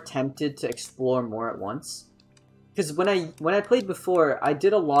more tempted to explore more at once. Because when I played before, I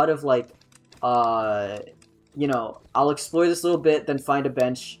did a lot of like, you know, I'll explore this little bit, then find a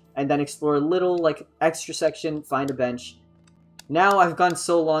bench, and then explore a little like extra section, find a bench. Now I've gone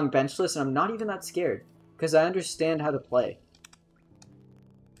so long benchless, and I'm not even that scared because I understand how to play.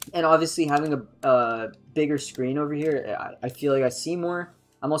 And obviously having a bigger screen over here, I feel like I see more.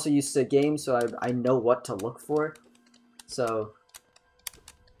 I'm also used to games, so I know what to look for. So,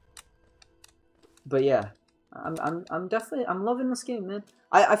 but yeah, I'm definitely loving this game, man.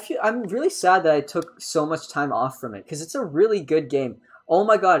 I'm really sad that I took so much time off from it because it's a really good game. Oh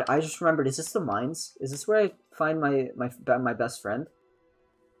my god, I just remembered. Is this the mines? Is this where I find my best friend?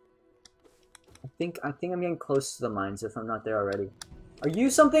 I think I'm getting close to the mines if I'm not there already. Are you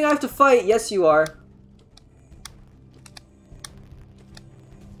something I have to fight? Yes, you are.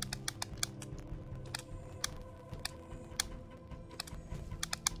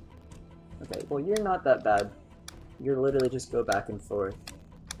 Okay, well, you're not that bad. You're literally just go back and forth.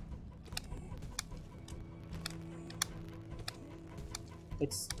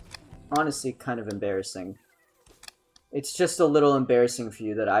 It's honestly kind of embarrassing. It's just a little embarrassing for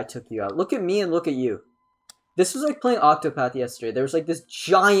you that I took you out. Look at me and look at you. This was like playing Octopath yesterday. There was like this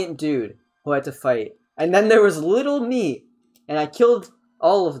giant dude who I had to fight. And then there was little me. And I killed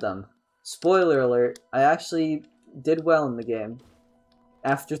all of them. Spoiler alert, I actually did well in the game.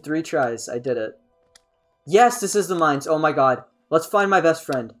 After 3 tries, I did it. Yes, this is the mines. Oh my god. Let's find my best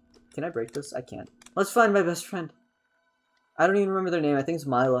friend. Can I break this? I can't. Let's find my best friend. I don't even remember their name. I think it's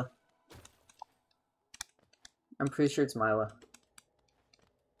Mila. I'm pretty sure it's Mila.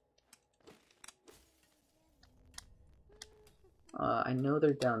 I know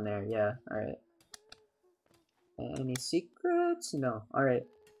they're down there. Yeah, alright. Any secrets? No. Alright.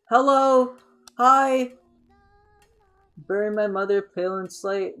 Hello! Hi! Bury my mother pale and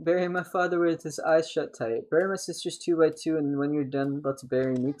slight, bury my father with his eyes shut tight, bury my sisters 2 by 2, and when you're done, let's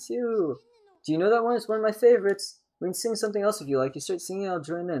bury me too. Do you know that one? It's one of my favorites. We can sing something else if you like. You start singing, I'll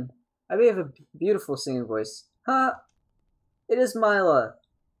join in. I bet you have a beautiful singing voice. Huh? It is Mila.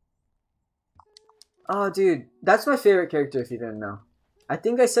 Oh, dude. That's my favorite character if you didn't know. I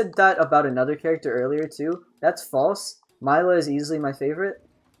think I said that about another character earlier too. That's false. Mila is easily my favorite.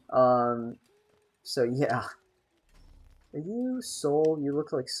 So yeah. Are you Soul? You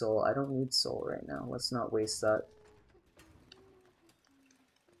look like Soul. I don't need Soul right now. Let's not waste that.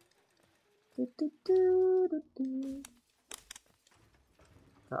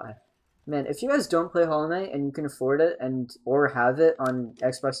 God. Man, if you guys don't play Hollow Knight and you can afford it or have it on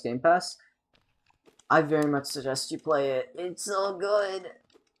Xbox Game Pass, I very much suggest you play it. It's so good.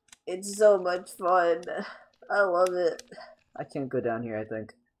 It's so much fun. I love it. I can't go down here, I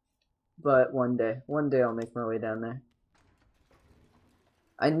think. But one day I'll make my way down there.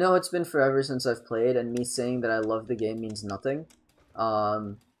 I know it's been forever since I've played, and me saying that I love the game means nothing.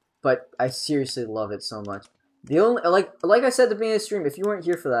 But I seriously love it so much. The only like I said at the beginning of the stream, if you weren't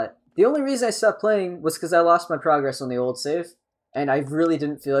here for that, the only reason I stopped playing was because I lost my progress on the old save, and I really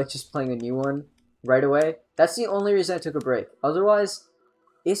didn't feel like just playing a new one right away. That's the only reason I took a break. Otherwise,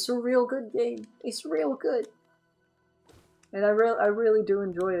 it's a real good game. It's real good, and I really do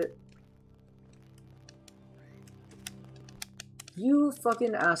enjoy it. You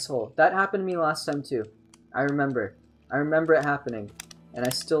fucking asshole. That happened to me last time too. I remember. I remember it happening. And I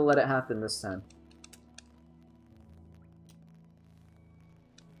still let it happen this time.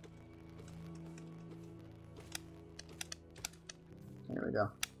 There we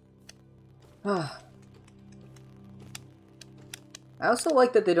go. I also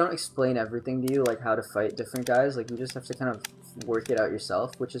like that they don't explain everything to you, like how to fight different guys. Like, you just have to kind of work it out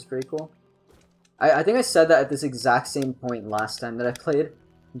yourself, which is pretty cool. I think I said that at this exact same point last time that I played,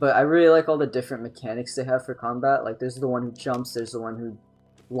 but I really like all the different mechanics they have for combat. Like, there's the one who jumps, there's the one who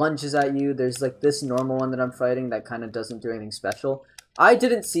lunges at you, there's like this normal one that I'm fighting that kind of doesn't do anything special. I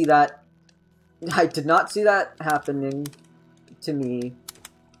didn't see that. I did not see that happening to me.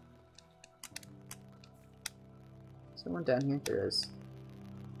 Someone down here? There is.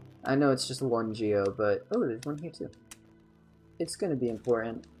 I know it's just one geo, but... oh, there's one here too. It's gonna be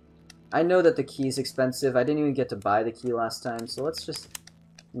important. I know that the key is expensive. I didn't even get to buy the key last time, so let's just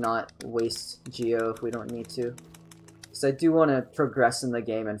not waste geo if we don't need to. Because I do want to progress in the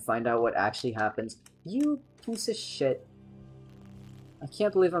game and find out what actually happens. You piece of shit. I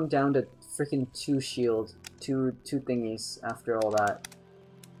can't believe I'm down to freaking 2 shield. Two thingies after all that.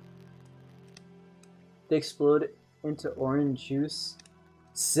 They explode into orange juice.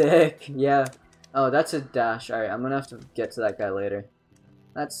 Sick! Yeah. Oh, that's a dash. Alright, I'm gonna have to get to that guy later.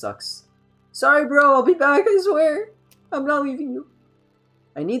 That sucks. Sorry, bro. I'll be back, I swear. I'm not leaving you.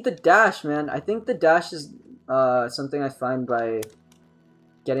 I need the dash, man. I think the dash is something I find by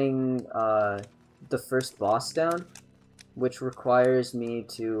getting the first boss down, which requires me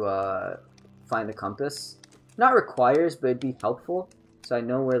to find the compass. Not requires, but it'd be helpful, so I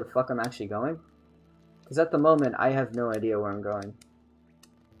know where the fuck I'm actually going. Because at the moment, I have no idea where I'm going.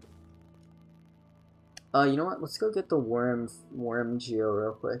 You know what? Let's go get the worm geo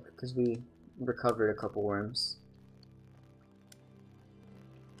real quick, because we recovered a couple worms.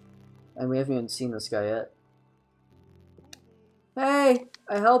 And we haven't even seen this guy yet. Hey!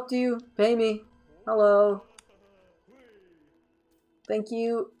 I helped you! Pay me! Hello! Thank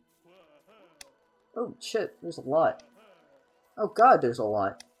you! Oh shit, there's a lot. Oh god, there's a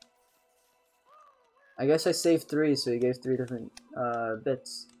lot. I guess I saved 3, so he gave 3 different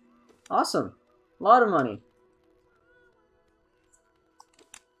bits. Awesome! A lot of money.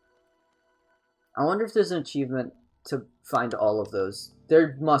 I wonder if there's an achievement to find all of those.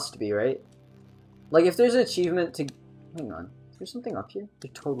 There must be, right? Like, if there's an achievement to... hang on. Is there something up here?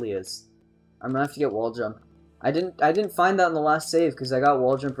 There totally is. I'm gonna have to get wall jump. I didn't find that in the last save, because I got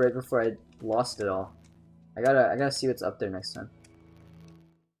wall jump right before I lost it all. I gotta see what's up there next time.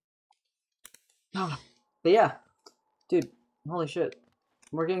 But yeah. Dude, holy shit.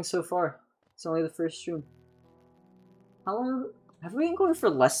 We're getting so far. It's only the first stream. How long have we been going for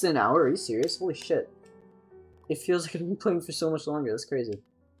less than an hour? Are you serious? Holy shit. It feels like I've been playing for so much longer. That's crazy.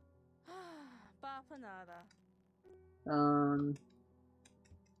 Oh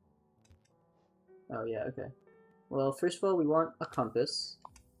yeah, okay. Well, first of all, we want a compass.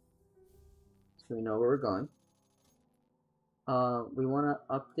 So we know where we're going. We want to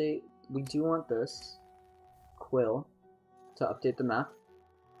update... we do want this. Quill. To update the map.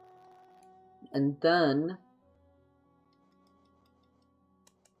 And then...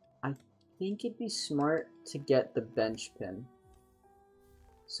 I think it'd be smart to get the bench pin.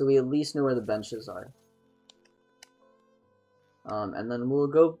 So we at least know where the benches are. And then we'll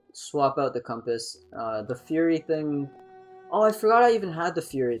go swap out the compass. The Fury thing... Oh, I forgot I even had the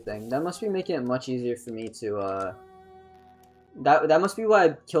Fury thing. That must be making it much easier for me to, That must be why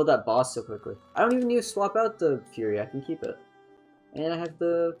I killed that boss so quickly. I don't even need to swap out the Fury, I can keep it. And I have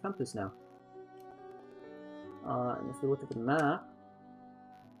the compass now. And if we look at the map...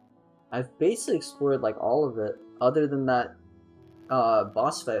 I've basically explored, like, all of it, other than that,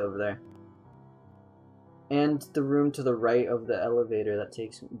 boss fight over there. And the room to the right of the elevator that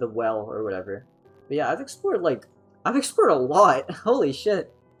takes the well or whatever. But yeah, I've explored a lot. Holy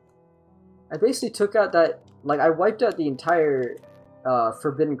shit. I basically took out that, like, I wiped out the entire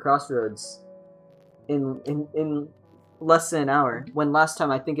Forbidden Crossroads in less than an hour. When last time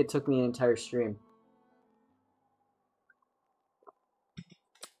I think it took me an entire stream.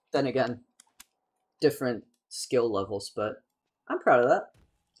 Then again, different skill levels, but I'm proud of that.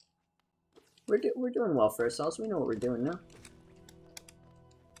 We're doing well for ourselves. We know what we're doing now.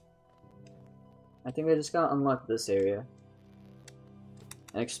 I think I just gotta unlock this area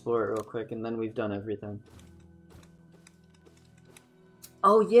and explore it real quick, and then we've done everything.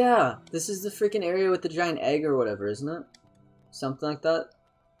 Oh yeah, this is the freaking area with the giant egg or whatever, isn't it? Something like that.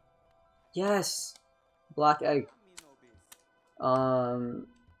 Yes, black egg.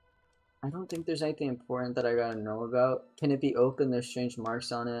 I don't think there's anything important that I gotta know about. Can it be open? There's strange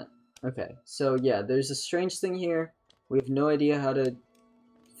marks on it. Okay, so yeah, there's a strange thing here. We have no idea how to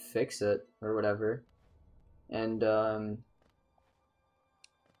fix it or whatever. And,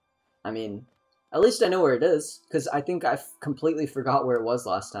 I mean, at least I know where it is, because I think I completely forgot where it was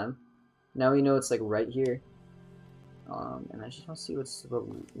last time. Now we know it's, like, right here. And I just want to see what's to the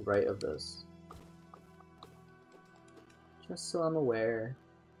right of this. Just so I'm aware.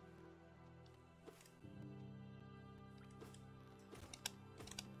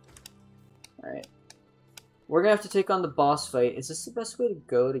 Alright. We're gonna have to take on the boss fight. Is this the best way to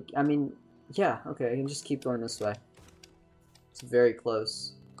go to... I mean, yeah, okay, I can just keep going this way. It's very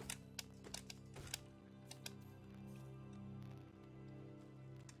close.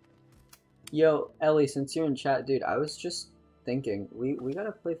 Yo, Ellie, since you're in chat, dude, I was just thinking, we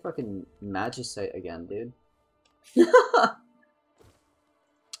gotta play fucking Magicite again, dude.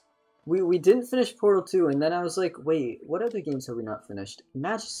 We didn't finish Portal 2, and then I was like, wait, what other games have we not finished?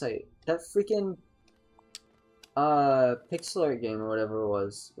 Magicite, that freaking pixel art game or whatever it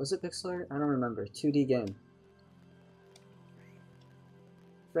was. Was it pixel art? I don't remember. 2D game.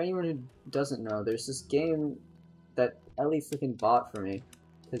 For anyone who doesn't know, there's this game that Ellie freaking bought for me,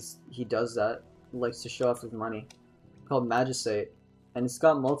 because he does that. He likes to show off his money. Called Magicite, and it's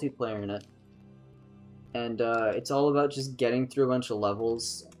got multiplayer in it. And it's all about just getting through a bunch of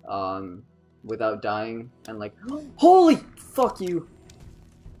levels without dying, and like, holy fuck you!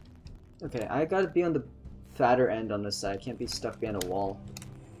 Okay, I gotta be on the fatter end on this side. I can't be stuck behind a wall.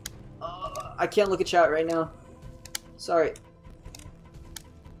 I can't look at chat right now. Sorry.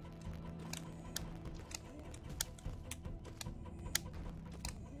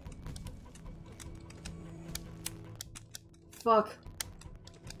 Fuck.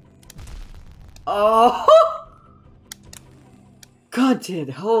 Oh! God, dude,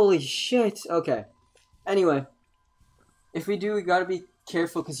 holy shit. Okay. Anyway. If we do, we gotta be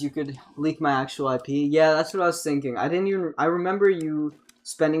careful because you could leak my actual IP. Yeah, that's what I was thinking. I remember you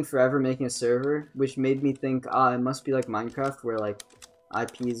spending forever making a server, which made me think, it must be like Minecraft where like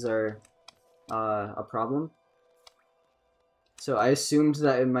IPs are a problem. So I assumed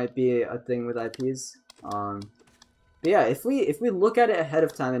that it might be a thing with IPs. But yeah, if we look at it ahead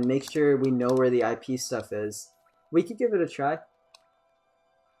of time and make sure we know where the IP stuff is, we could give it a try.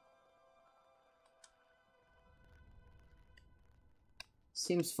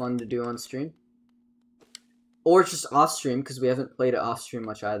 Seems fun to do on stream. Or just off stream, because we haven't played it off stream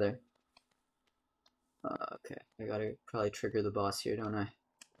much either. Okay, I gotta probably trigger the boss here, don't I?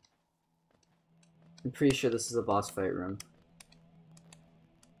 I'm pretty sure this is a boss fight room.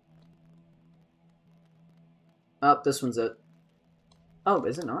 Oh, this one's it. Oh,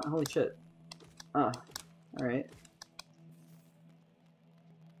 is it not? Holy shit. Oh, alright.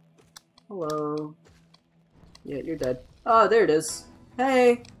 Hello. Yeah, you're dead. Oh, there it is.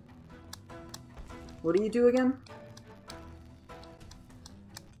 Hey! What do you do again?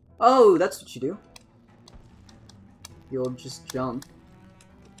 Oh, that's what you do. You'll just jump.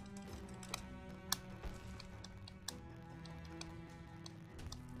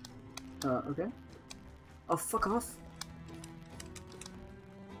 Okay. Oh, fuck off.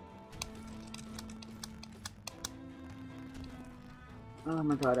 Oh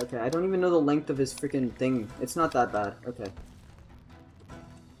my god, okay. I don't even know the length of his freaking thing. It's not that bad. Okay.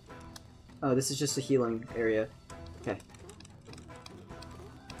 Oh, this is just a healing area. Okay.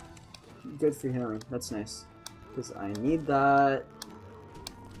 Good for healing. That's nice. Because I need that.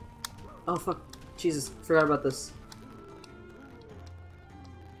 Oh, fuck. Jesus, forgot about this.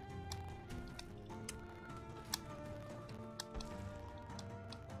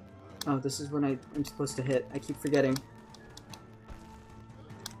 Oh, this is when I'm supposed to hit. I keep forgetting.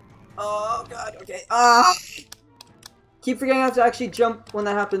 Oh, God, okay. Ah! Keep forgetting I have to actually jump when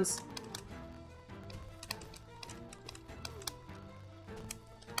that happens.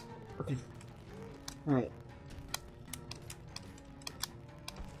 Okay. Alright.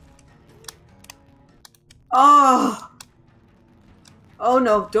 Oh! Oh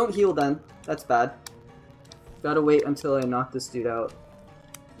no, don't heal then. That's bad. Gotta wait until I knock this dude out.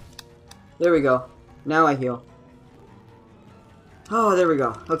 There we go. Now I heal. Oh, there we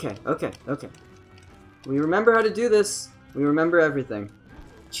go. Okay, okay, okay. We remember how to do this. We remember everything.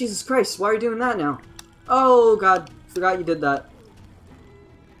 Jesus Christ, why are you doing that now? Oh god, forgot you did that.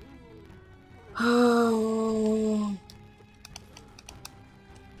 Oh.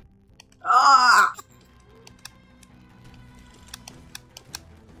 Ah!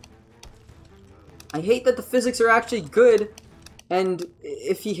 I hate that the physics are actually good, and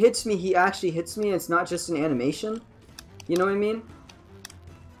if he hits me, he actually hits me, and it's not just an animation. You know what I mean?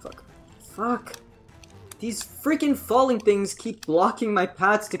 Fuck. Fuck. These freaking falling things keep blocking my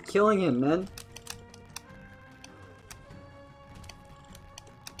paths to killing him, man.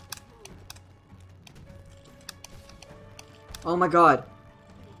 Oh my god.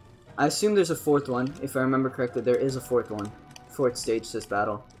 I assume there's a fourth one. If I remember correctly, there is a fourth one. Fourth stage to this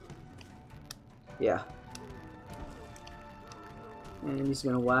battle. Yeah. And he's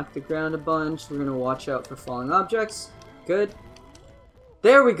gonna whack the ground a bunch. We're gonna watch out for falling objects. Good.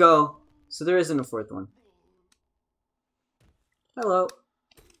 There we go! So there isn't a fourth one. Hello.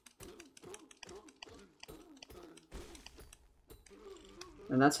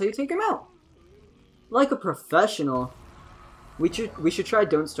 And that's how you take him out. Like a professional. We should try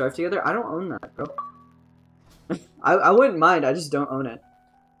Don't Starve together. I don't own that, bro. I wouldn't mind, I just don't own it.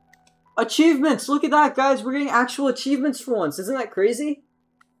 Achievements! Look at that, guys! We're getting actual achievements for once. Isn't that crazy?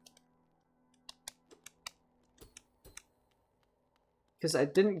 Because I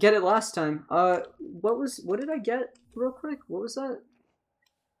didn't get it last time. What did I get real quick? What was that?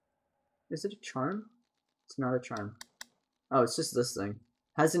 Is it a charm? It's not a charm. Oh, it's just this thing.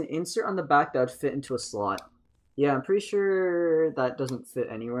 Has an insert on the back that would fit into a slot. Yeah, I'm pretty sure that doesn't fit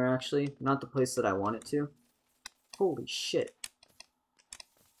anywhere, actually. Not the place that I want it to. Holy shit.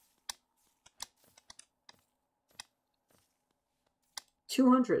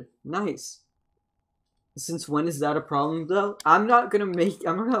 $200. Nice. Since when is that a problem, though? I'm not gonna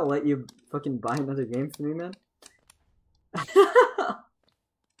let you fucking buy another game for me, man.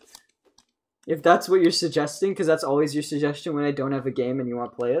 If that's what you're suggesting, because that's always your suggestion when I don't have a game and you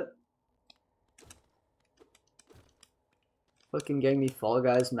want to play it. Fucking getting me Fall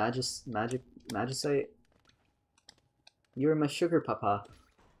Guys, Magicite. You're my sugar papa.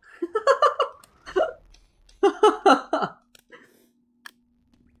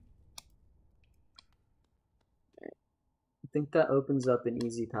 I think that opens up an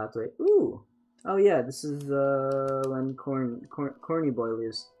easy pathway. Ooh! Oh yeah, this is when Corny Boy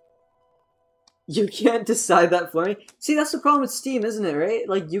leaves. You can't decide that for me? See, that's the problem with Steam, isn't it, right?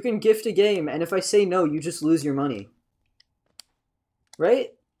 Like, you can gift a game, and if I say no, you just lose your money.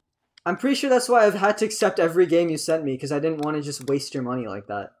 Right? I'm pretty sure that's why I've had to accept every game you sent me, because I didn't want to just waste your money like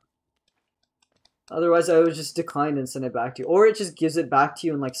that. Otherwise, I would just decline and send it back to you. Or it just gives it back to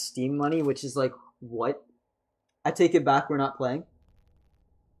you in, like, Steam money, which is like, what? I take it back, we're not playing?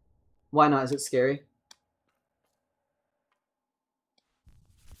 Why not? Is it scary?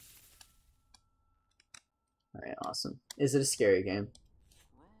 Alright, awesome. Is it a scary game?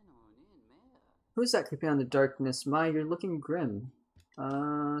 Who's that creeping on the darkness? My, you're looking grim.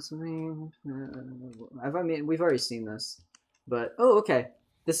 Something... we've already seen this. But, oh, okay.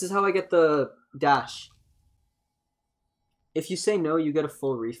 This is how I get the dash. If you say no, you get a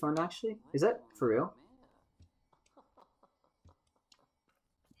full refund, actually. Is that for real?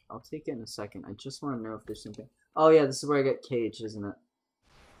 I'll take it in a second. I just want to know if there's something... Oh yeah, this is where I get caged, isn't it?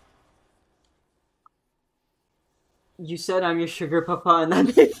 You said I'm your sugar papa, and that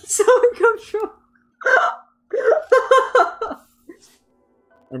made me so uncomfortable.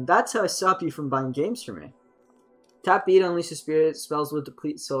 And that's how I stop you from buying games from me. Tap B to unleash the spirit. Spells will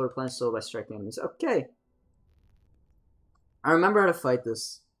deplete soul, replenish soul by striking enemies. Okay. I remember how to fight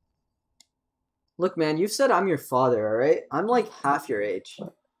this. Look, man, you've said I'm your father, alright? I'm like half your age.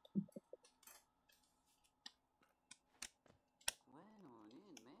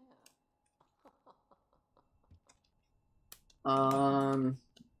 Oh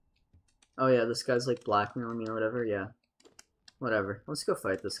yeah, this guy's like blackmailing me or whatever, yeah. Whatever. Let's go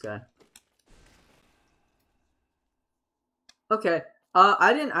fight this guy. Okay.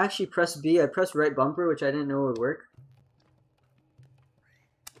 I didn't actually press B, I pressed right bumper, which I didn't know would work.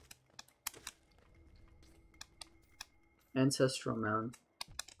 Ancestral Mound.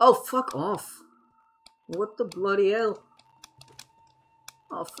 Oh, fuck off! What the bloody hell?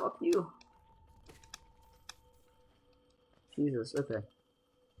 Oh, fuck you. Jesus, okay.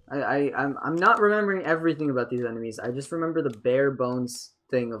 I'm not remembering everything about these enemies. I just remember the bare bones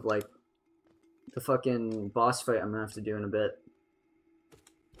thing of, like, the fucking boss fight I'm gonna have to do in a bit.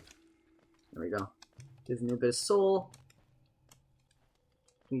 There we go. Gives me a bit of soul.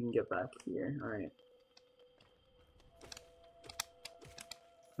 We can get back here. Alright.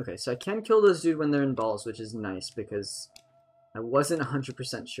 Okay, so I can kill those dude when they're in balls, which is nice, because I wasn't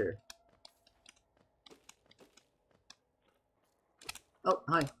 100% sure. Oh,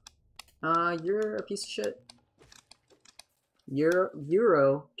 hi. You're a piece of shit. You're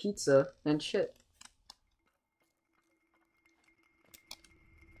Euro, pizza, and shit.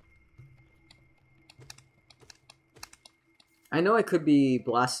 I know I could be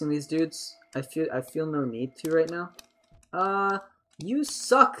blasting these dudes. I feel no need to right now. You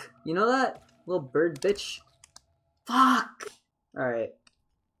suck! You know that? Little bird bitch. Fuck! Alright.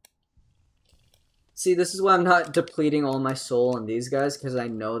 See, this is why I'm not depleting all my soul on these guys, because I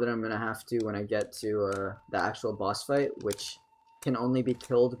know that I'm gonna have to when I get to, the actual boss fight, which can only be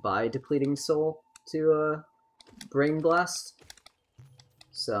killed by depleting soul to, Brain Blast.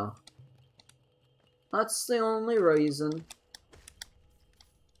 So. That's the only reason.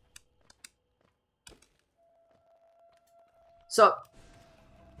 Sup?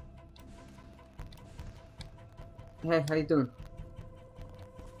 Hey, how you doing?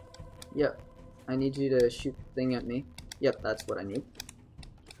 Yep. I need you to shoot the thing at me. Yep, that's what I need.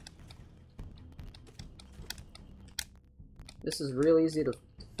 This is real easy to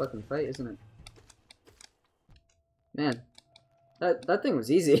fucking fight, isn't it? Man. That thing was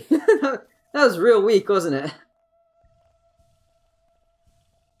easy. That was real weak, wasn't it?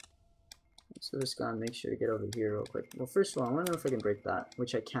 So just gotta make sure to get over here real quick. Well, first of all, I wanna know if I can break that,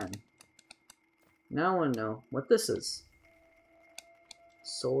 which I can. Now I wanna know what this is.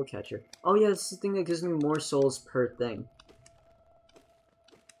 Soul Catcher. Oh yeah, it's the thing that gives me more souls per thing.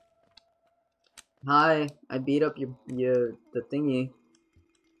 Hi, I beat up the thingy.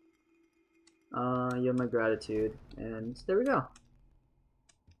 You have my gratitude, and there we go.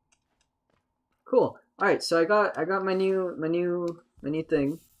 Cool. All right, so I got my new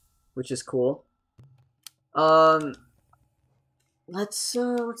thing, which is cool. Let's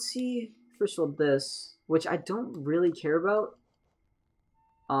see. First of all, this, which I don't really care about.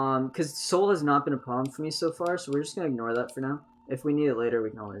 Because soul has not been a problem for me so far, so we're just gonna ignore that for now. If we need it later, we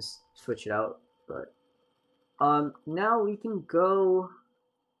can always switch it out. But now we can go.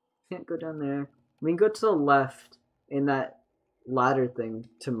 Can't go down there. We can go to the left in that ladder thing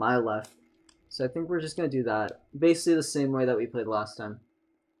to my left. So I think we're just gonna do that, basically the same way that we played last time.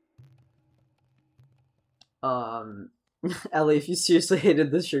 Ellie, if you seriously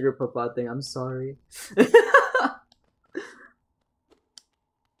hated the sugar pop-out thing, I'm sorry.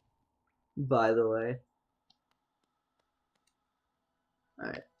 By the way.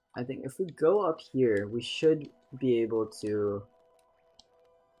 Alright, I think if we go up here, we should be able to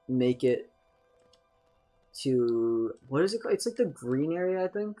make it to, what is it called? It's like the green area, I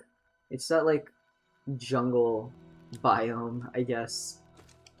think. It's that, like, jungle biome, I guess.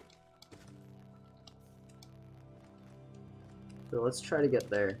 So let's try to get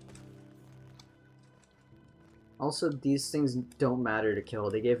there. Also, these things don't matter to kill.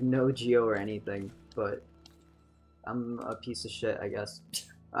 They gave no geo or anything, but I'm a piece of shit, I guess.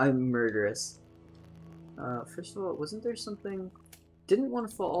 I'm murderous. First of all, wasn't there something... Didn't want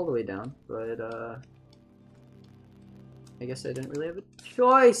to fall all the way down, but, I guess I didn't really have a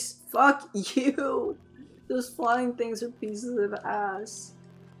choice! Fuck you! Those flying things are pieces of ass.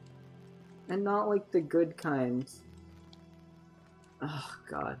 And not, like, the good kind. Oh,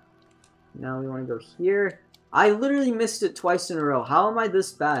 God. Now we want to go here. I literally missed it twice in a row. How am I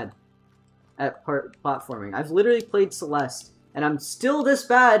this bad at platforming? I've literally played Celeste, and I'm still this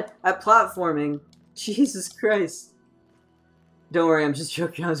bad at platforming. Jesus Christ. Don't worry, I'm just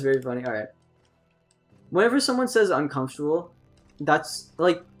joking. That was very funny. Alright. Whenever someone says uncomfortable, that's,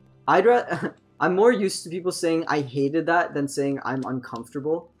 like, I'm more used to people saying I hated that than saying I'm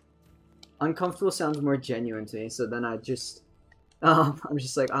uncomfortable. Uncomfortable sounds more genuine to me, so then I just... I'm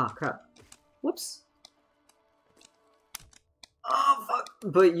just like, ah, crap. Whoops. Oh, fuck.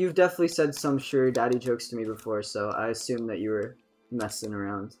 But you've definitely said some sure daddy jokes to me before, so I assume that you were messing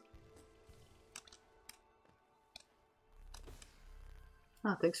around.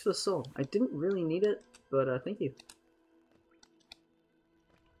 Ah, thanks for the soul. I didn't really need it, but thank you.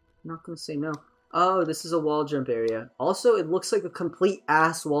 Not gonna say no. Oh, this is a wall jump area. Also, it looks like a complete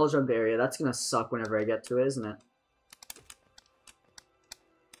ass wall jump area. That's gonna suck whenever I get to it, isn't it?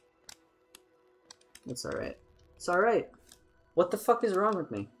 It's alright. It's alright. What the fuck is wrong with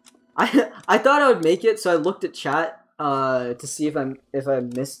me? I thought I would make it, so I looked at chat to see if I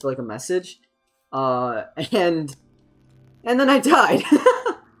missed like a message. And then I died.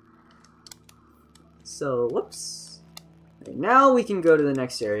 So, whoops. Okay, now we can go to the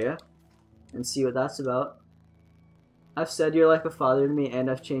next area and see what that's about. I've said you're like a father to me, and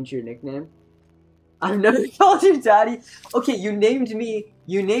I've changed your nickname. I've never called you Daddy. Okay, you named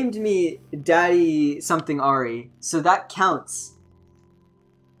me Daddy something Ari, so that counts.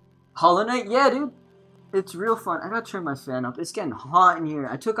 Hollow Knight, yeah, dude. It's real fun. I gotta turn my fan up. It's getting hot in here.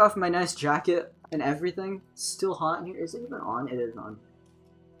 I took off my nice jacket and everything. Still hot in here. Is it even on? It is on.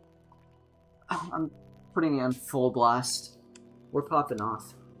 Oh, I'm putting it on full blast. We're popping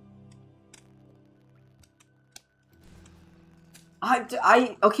off.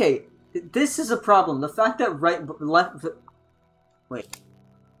 Okay. This is a problem. The fact that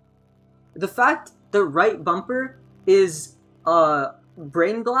the fact the right bumper is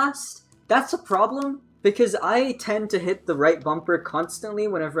brain blast, that's a problem because I tend to hit the right bumper constantly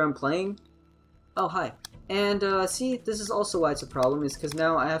whenever I'm playing. Oh, hi. And see, this is also why it's a problem, is because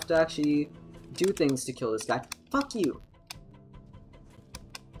now I have to actually do things to kill this guy. Fuck you.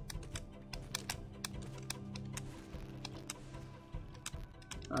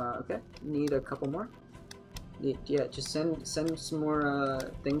 Okay, need a couple more. Yeah, just send some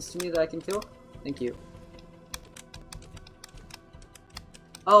more things to me that I can kill. Thank you.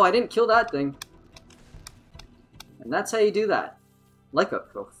 Oh, I didn't kill that thing. And that's how you do that. Like a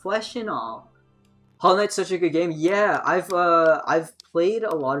professional. Hollow Knight's such a good game. Yeah, I've played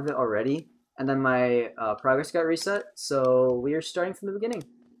a lot of it already, and then my progress got reset, so we are starting from the beginning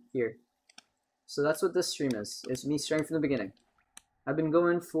here. So that's what this stream is. It's me starting from the beginning. I've been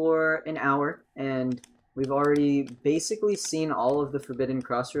going for an hour, and we've already basically seen all of the Forbidden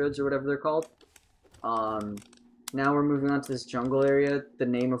Crossroads, or whatever they're called. Now we're moving on to this jungle area, the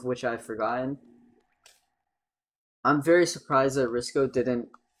name of which I've forgotten. I'm very surprised that Risco didn't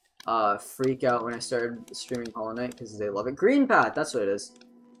freak out when I started streaming Hollow Knight, because they love it. Green Path, that's what it is.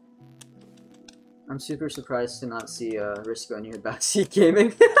 I'm super surprised to not see Risco in your backseat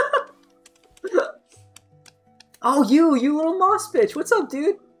gaming. Oh, you little moss bitch. What's up,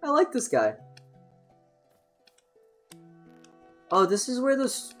 dude? I like this guy. Oh, this is where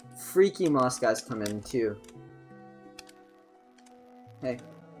those freaky moss guys come in, too. Hey.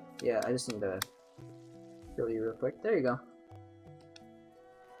 Yeah, I just need to kill you real quick. There you go.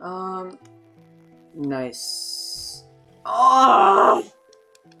 Nice. Oh!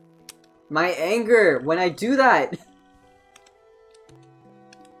 My anger when I do that.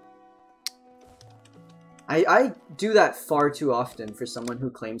 I do that far too often for someone who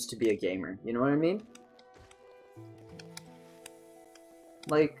claims to be a gamer, you know what I mean?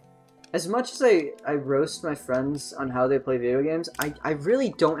 Like, as much as I roast my friends on how they play video games, I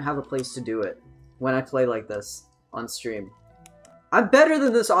really don't have a place to do it when I play like this on stream. I'm better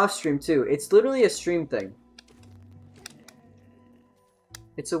than this off stream too. It's literally a stream thing.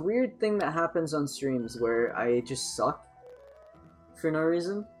 It's a weird thing that happens on streams where I just suck for no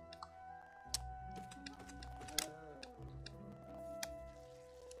reason.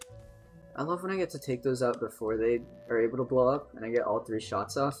 I love when I get to take those out before they are able to blow up, and I get all 3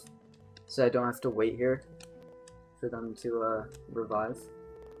 shots off, so I don't have to wait here for them to revive.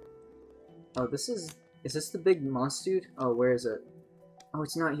 Oh, is this the big moss dude? Oh, where is it? Oh,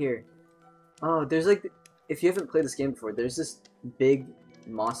 it's not here. Oh, there's like, if you haven't played this game before, there's this big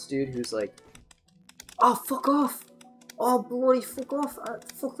moss dude who's like, oh, fuck off! Oh, bloody fuck off!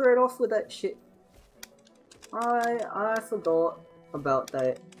 Fuck right off with that shit. I forgot about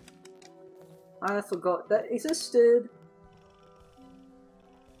that. I forgot that existed.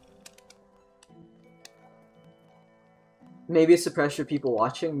 Maybe it's to pressure people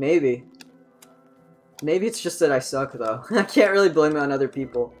watching. Maybe. Maybe it's just that I suck, though. I can't really blame it on other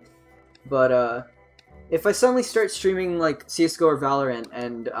people. But, if I suddenly start streaming, like, CSGO or Valorant,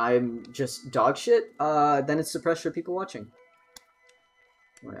 and I'm just dog shit, then it's to pressure people watching.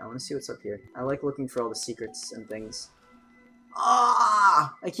 Wait, I want to see what's up here. I like looking for all the secrets and things.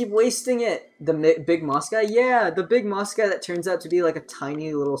 Ah! I keep wasting it. The big moss guy? Yeah, the big moss guy that turns out to be like a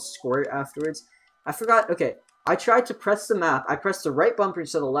tiny little squirt afterwards. I forgot. Okay, I tried to press the map. I pressed the right bumper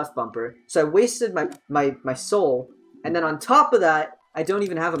instead of the left bumper. So I wasted my soul. And then on top of that, I don't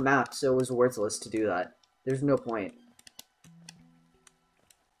even have a map, so it was worthless to do that. There's no point.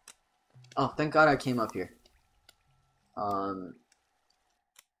 Oh, thank God I came up here. I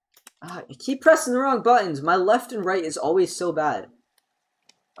keep pressing the wrong buttons. My left and right is always so bad.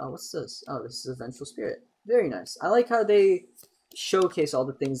 Oh, what's this? Oh, this is a Vengeful Spirit. Very nice. I like how they showcase all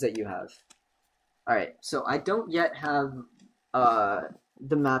the things that you have. Alright, so I don't yet have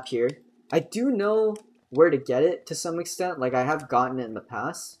the map here. I do know where to get it to some extent. Like, I have gotten it in the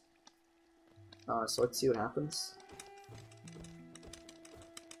past. So let's see what happens.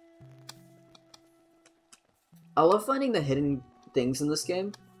 I love finding the hidden things in this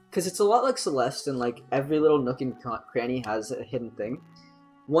game, because it's a lot like Celeste, and like every little nook and cranny has a hidden thing.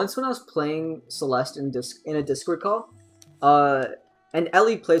 Once when I was playing Celeste in a Discord call, and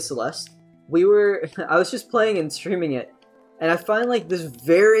Ellie plays Celeste, I was just playing and streaming it, and I find like this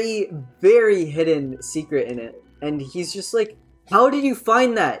very, very hidden secret in it, and he's just like, how did you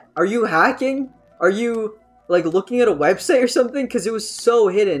find that? Are you hacking? Are you like looking at a website or something? Because it was so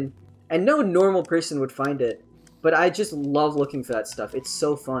hidden, and no normal person would find it. But I just love looking for that stuff. It's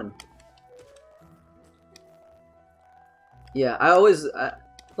so fun. Yeah, I always...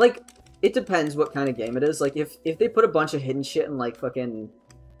 like, it depends what kind of game it is. Like, if they put a bunch of hidden shit in, like, fucking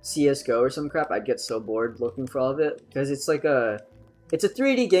CSGO or some crap, I'd get so bored looking for all of it. Because it's like a... It's a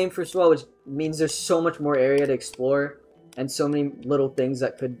 3D game, first of all, which means there's so much more area to explore. And so many little things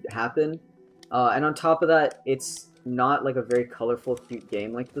that could happen. And on top of that, it's not, like, a very colorful, cute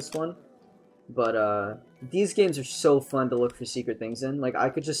game like this one. But, these games are so fun to look for secret things in. Like, I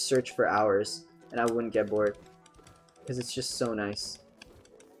could just search for hours, and I wouldn't get bored. Because it's just so nice.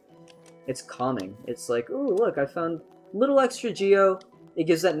 It's calming. It's like, ooh, look, I found little extra geo. It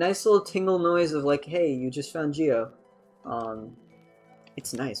gives that nice little tingle noise of like, hey, you just found geo.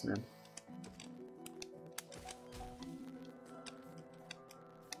 It's nice, man.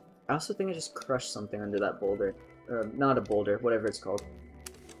 I also think I just crushed something under that boulder. Not a boulder, whatever it's called.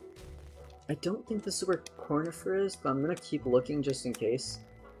 I don't think this is where Cornifer is, but I'm gonna keep looking just in case.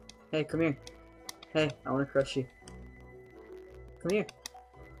 Hey, come here. Hey, I wanna crush you. Come here.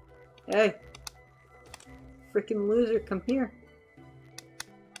 Hey! Freaking loser, come here.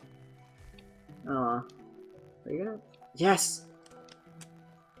 Aw. Are you gonna... Yes!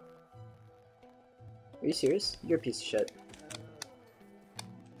 Are you serious? You're a piece of shit.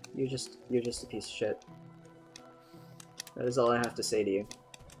 You're just a piece of shit. That is all I have to say to you.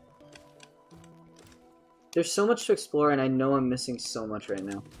 There's so much to explore, and I know I'm missing so much right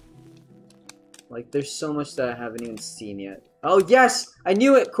now. Like, there's so much that I haven't even seen yet. Oh, yes! I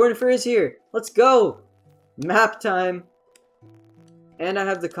knew it! Cornifer is here! Let's go! Map time! And I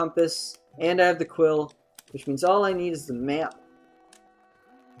have the compass, and I have the quill, which means all I need is the map.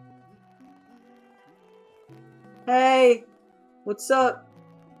 Hey! What's up?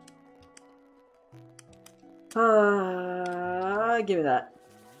 Give me that.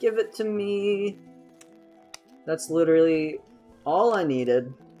 Give it to me. That's literally all I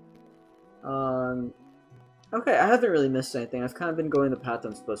needed. Okay, I haven't really missed anything. I've kind of been going the path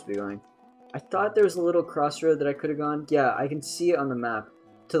I'm supposed to be going. I thought there was a little crossroad that I could have gone. Yeah, I can see it on the map.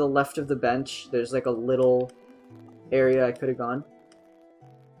 To the left of the bench, there's like a little area I could have gone.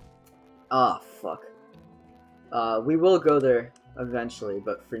 Ah, fuck. We will go there eventually,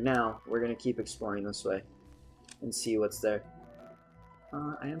 but for now, we're gonna keep exploring this way and see what's there.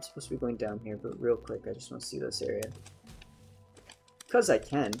 I am supposed to be going down here, but real quick, I just want to see this area. Because I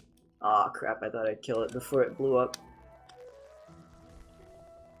can. Aw, crap, I thought I'd kill it before it blew up.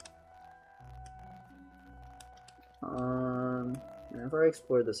 I've already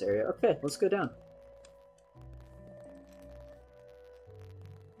explored this area. Okay, let's go down.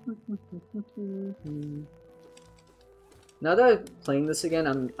 Now that I'm playing this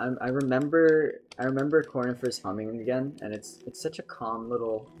again, I remember Cornifer's humming again, and it's such a calm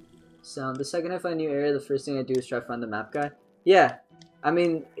little sound. The second I find a new area, the first thing I do is try to find the map guy. Yeah, I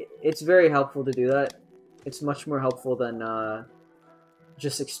mean, it's very helpful to do that. It's much more helpful than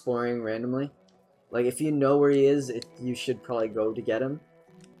just exploring randomly. Like, if you know where he is, you should probably go to get him.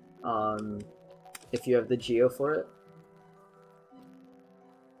 If you have the geo for it.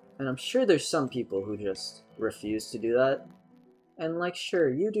 And I'm sure there's some people who just refuse to do that. And like, sure,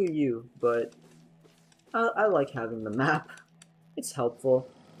 you do you, but I like having the map. It's helpful.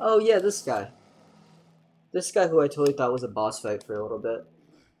 Oh yeah, this guy. This guy who I totally thought was a boss fight for a little bit.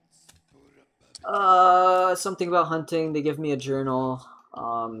 Something about hunting. They give me a journal.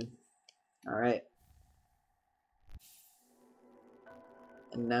 Alright.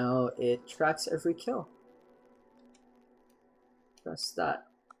 And now it tracks every kill. Press that.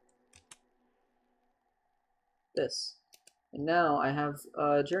 This. And now I have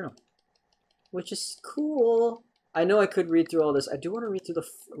a journal. Which is cool. I know I could read through all this. I do want to read through the...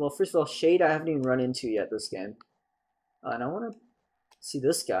 Well, first of all, Shade I haven't even run into yet this game. And I want to see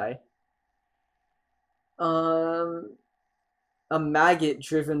this guy. A maggot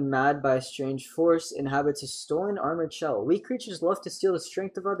driven mad by a strange force inhabits a stolen armored shell. Weak creatures love to steal the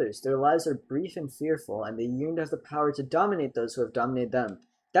strength of others. Their lives are brief and fearful, and they yearn to have the power to dominate those who have dominated them.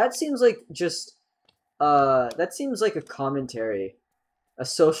 That seems like just... that seems like a commentary. A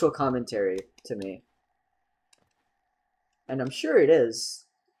social commentary to me. And I'm sure it is.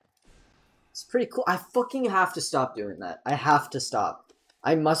 It's pretty cool. I fucking have to stop doing that. I have to stop.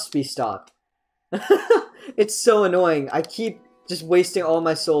 I must be stopped. It's so annoying. I keep just wasting all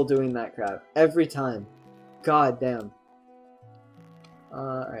my soul doing that crap. Every time. God damn.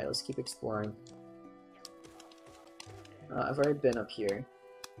 Alright, let's keep exploring. I've already been up here.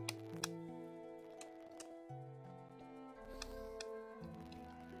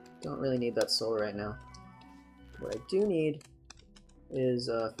 Don't really need that soul right now. What I do need is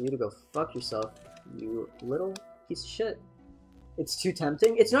for you to go fuck yourself, you little piece of shit. It's too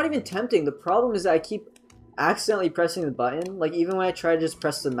tempting. It's not even tempting. The problem is that I keep accidentally pressing the button. Like, even when I try to just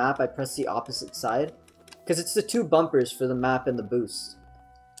press the map, I press the opposite side. Because it's the two bumpers for the map and the boost.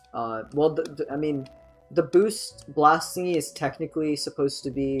 Well, I mean, the boost blast thingy is technically supposed to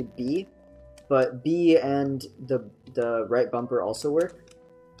be B. But B and the right bumper also work.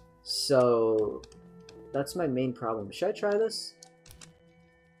 So, that's my main problem. Should I try this?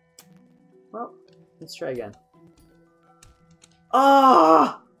 Well, let's try again.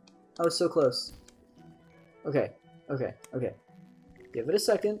 Ah! I was so close. Okay, okay, okay. Give it a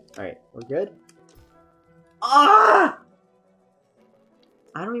second. Alright, we're good. Ah!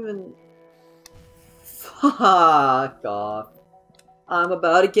 I don't even... Fuck off. I'm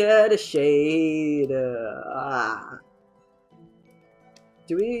about to get a shade.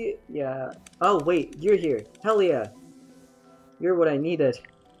 Do we... Yeah. Oh, wait. You're here. Hell yeah. You're what I needed.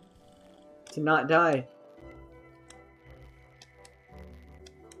 To not die.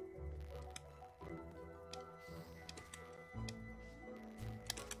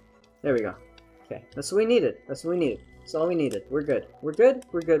 There we go. Okay. That's what we needed. That's what we needed. That's all we needed. We're good. We're good.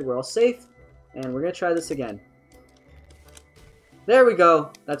 We're good. We're all safe. And we're gonna try this again. There we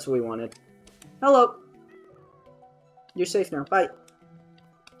go. That's what we wanted. Hello. You're safe now. Bye.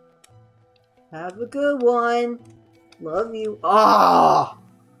 Have a good one. Love you. Ah!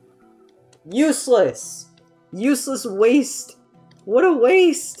 Useless! Useless waste! What a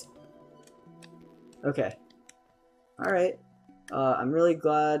waste! Okay. Alright. I'm really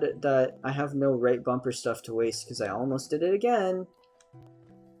glad that I have no right bumper stuff to waste, because I almost did it again.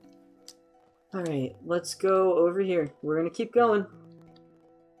 Alright, let's go over here. We're gonna keep going.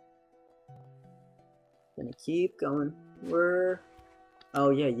 Gonna keep going. We're...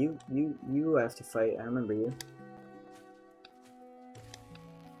 Oh yeah, you have to fight. I remember you.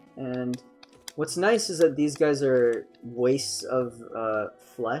 And what's nice is that these guys are wastes of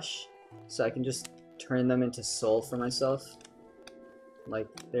flesh, so I can just turn them into soul for myself. Like,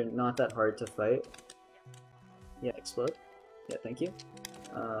 they're not that hard to fight. Yeah, explode. Yeah, thank you.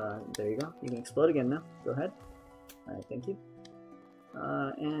 There you go. You can explode again now. Go ahead. Alright, thank you.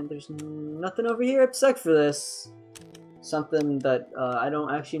 And there's nothing over here except for this. Something that I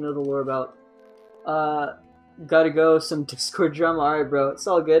don't actually know the lore about. Gotta go, some Discord drama. Alright, bro, it's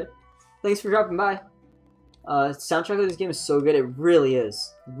all good. Thanks for dropping by. Soundtrack of this game is so good, it really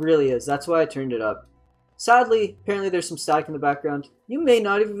is. Really is. That's why I turned it up. Sadly, apparently there's some static in the background. You may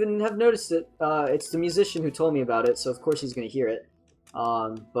not even have noticed it. It's the musician who told me about it, so of course he's gonna hear it.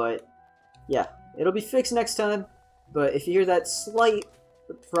 But, yeah. It'll be fixed next time. But if you hear that slight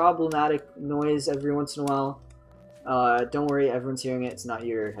problematic noise every once in a while, don't worry, everyone's hearing it. It's not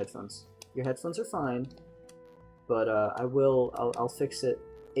your headphones. Your headphones are fine. But, I'll fix it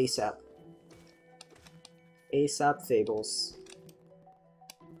ASAP. ASAP Fables.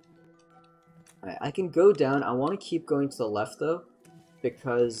 Alright, I can go down. I want to keep going to the left, though.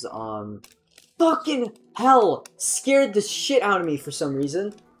 Because, fucking hell! Scared the shit out of me for some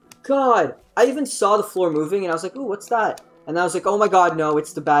reason. God! I even saw the floor moving, and I was like, ooh, what's that? And I was like, oh my god, no,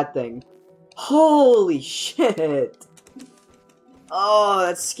 it's the bad thing. Holy shit! Oh,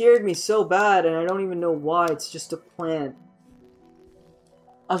 that scared me so bad, and I don't even know why. It's just a plant.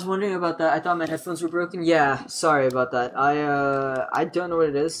 I was wondering about that. I thought my headphones were broken. Yeah, sorry about that. I don't know what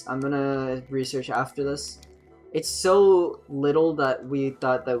it is. I'm gonna research after this. It's so little that we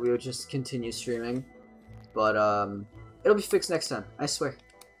thought that we would just continue streaming. But, it'll be fixed next time. I swear.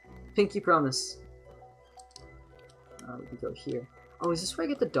 Pinky promise. We can go here. Oh, is this where I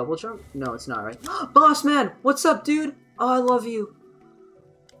get the double jump? No, it's not, right? Boss man! What's up, dude? Oh, I love you.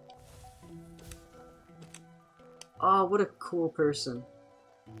 Oh, what a cool person.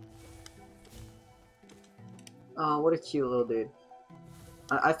 Oh, what a cute little dude.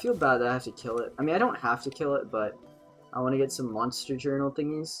 I feel bad that I have to kill it. I mean, I don't have to kill it, but I want to get some monster journal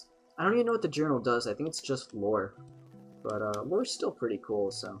thingies. I don't even know what the journal does. I think it's just lore. But, lore's still pretty cool,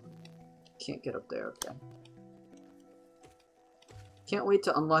 so... Can't get up there, okay. Can't wait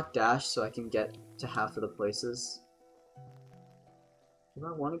to unlock Dash so I can get to half of the places. Do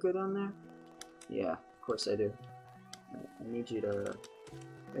I want to go down there? Yeah, of course I do. Right, I need you to...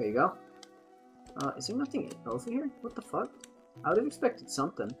 There you go. Is there nothing over here? What the fuck? I would have expected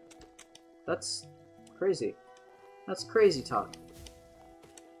something. That's crazy. That's crazy talk.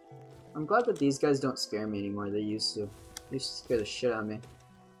 I'm glad that these guys don't scare me anymore. They used to. They used to scare the shit out of me.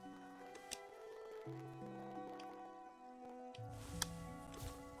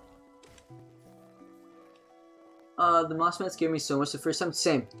 The Mossman scared me so much the first time.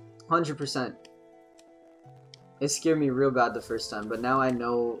 Same. 100%. It scared me real bad the first time, but now I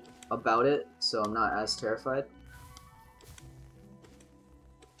know about it, so I'm not as terrified.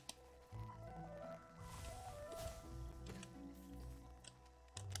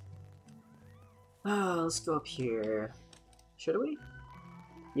 Let's go up here. Should we?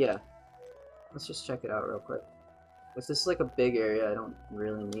 Yeah. Let's just check it out real quick. If this is like a big area, I don't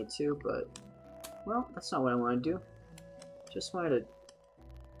really need to, but... Well, that's not what I want to do. Just wanted to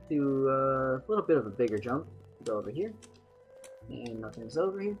do a little bit of a bigger jump. Go over here. And nothing's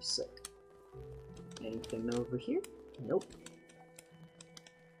over here. Sick. Anything over here? Nope.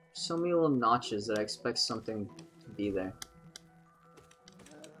 So many little notches that I expect something to be there.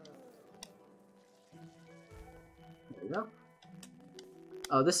 There we go.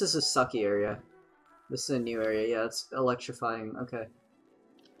 Oh, this is a sucky area. This is a new area. Yeah, it's electrifying. Okay.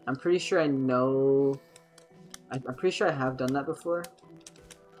 I'm pretty sure I know... I'm pretty sure I have done that before.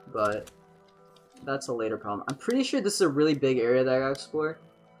 But... that's a later problem. I'm pretty sure this is a really big area that I gotta explore.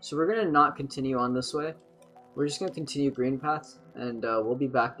 So we're gonna not continue on this way. We're just gonna continue Green Path. And we'll be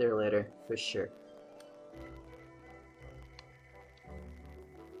back there later. For sure.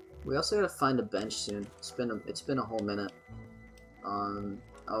 We also gotta find a bench soon. It's been a whole minute.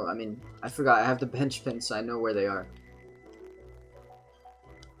 Oh, I mean, I forgot I have the bench pin, so I know where they are.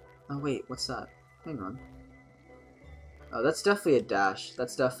 Oh wait, what's that? Hang on. Oh, that's definitely a dash.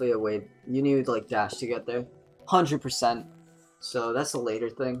 That's definitely a way. You need like dash to get there. 100%. So that's a later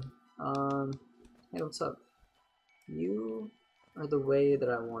thing. Hey, what's up? You are the way that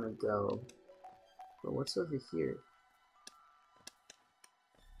I want to go. But what's over here?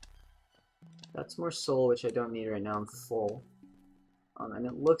 That's more soul, which I don't need right now. I'm full. And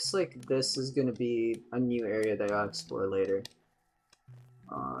it looks like this is going to be a new area that I'll explore later.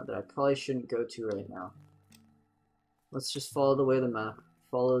 That I probably shouldn't go to right now. Let's just follow the way of the map.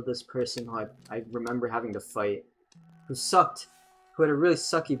 Follow this person who I remember having to fight. Who sucked. Who had a really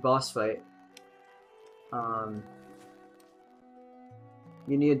sucky boss fight.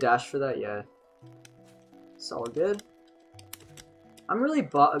 You need a dash for that? Yeah. It's all good. I'm really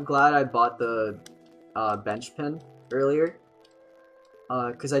glad I bought the bench pin earlier.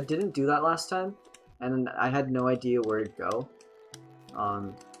 Because I didn't do that last time. And I had no idea where to go.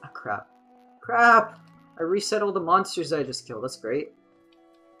 Oh, crap. Crap! I reset all the monsters I just killed. That's great.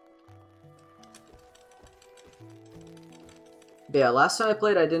 But yeah, last time I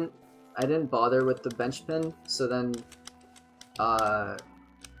played, I didn't bother with the bench pin. So then, I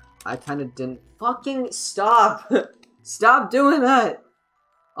kind of didn't. Fucking stop! Stop doing that!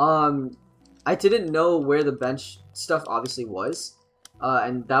 I didn't know where the bench stuff obviously was.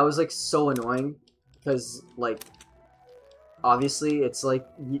 And that was like so annoying. Because, like, obviously, it's like,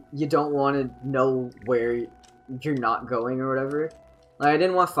 you don't want to know where you're not going or whatever. Like, I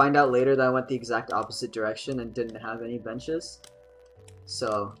didn't want to find out later that I went the exact opposite direction and didn't have any benches.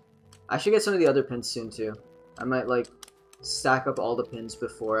 So, I should get some of the other pins soon, too. I might, like, stack up all the pins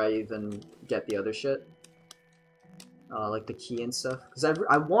before I even get the other shit. Like the key and stuff. Because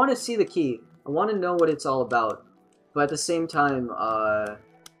I want to see the key. I want to know what it's all about. But at the same time,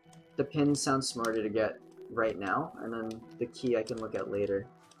 the pins sound smarter to get right now, and then the key I can look at later.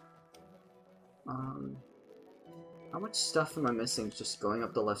 How much stuff am I missing just going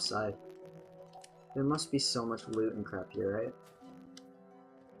up the left side? There must be so much loot and crap here, right?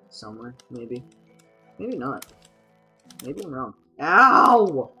 somewhere, maybe. Maybe not. Maybe I'm wrong.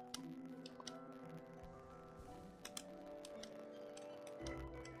 Ow!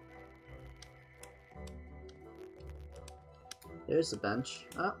 There's the bench.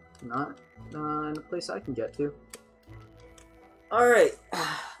 Oh, not in a place I can get to. Alright.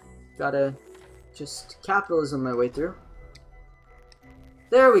 Gotta just capitalism my way through.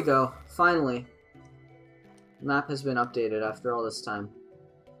 There we go. Finally. The map has been updated after all this time.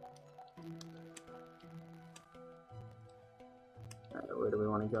 Alright, where do we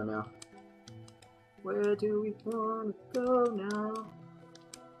want to go now? Where do we want to go now?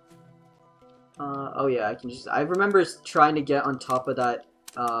 Oh yeah, I can just... I remember trying to get on top of that,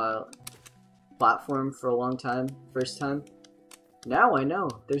 platform for a long time, first time. Now I know,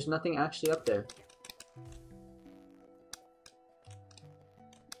 there's nothing actually up there.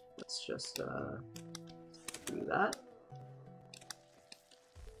 Let's just, do that.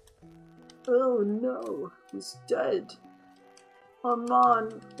 Oh no, he's dead.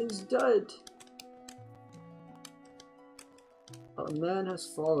 Arman is dead. A man has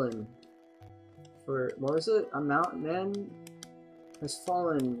fallen. What was it? A mountain man has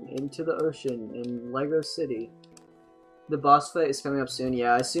fallen into the ocean in Lego City. The boss fight is coming up soon.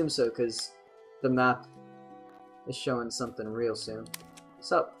 Yeah, I assume so, because the map is showing something real soon.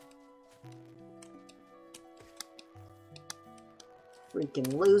 What's up?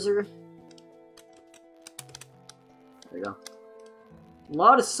 Freaking loser. There we go. A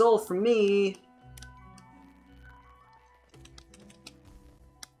lot of soul for me.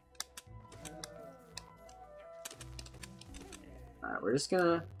 We're just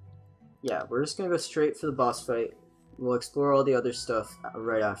gonna... Yeah, we're just gonna go straight for the boss fight. We'll explore all the other stuff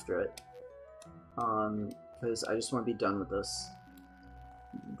right after it. Because I just want to be done with this.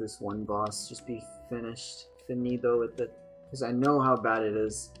 This one boss. Just be finished. Finito with it. Because I know how bad it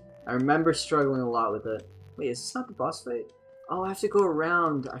is. I remember struggling a lot with it. Wait, is this not the boss fight? Oh, I have to go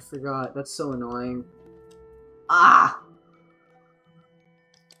around. I forgot. That's so annoying. Ah!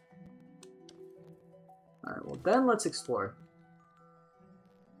 Alright, well then let's explore.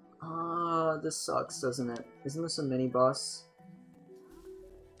 This sucks, doesn't it? Isn't this a mini-boss?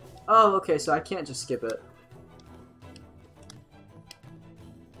 Oh, okay, so I can't just skip it.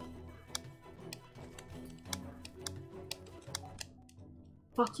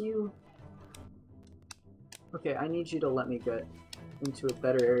 Fuck you. Okay, I need you to let me get into a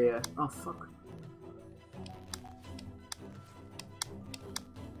better area. Oh, fuck.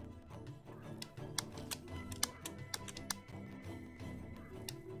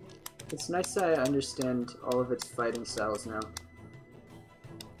 It's nice that I understand all of its fighting styles now.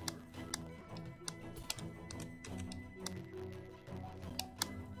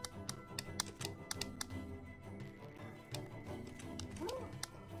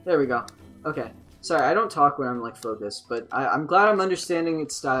 There we go. Okay. Sorry, I don't talk when I'm like focused, but I'm glad I'm understanding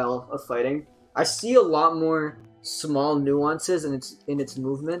its style of fighting. I see a lot more small nuances in its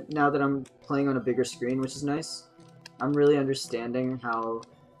movement now that I'm playing on a bigger screen, which is nice. I'm really understanding how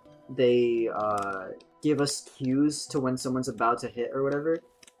they give us cues to when someone's about to hit or whatever.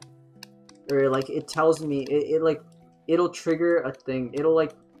 Or like it tells me it'll trigger a thing.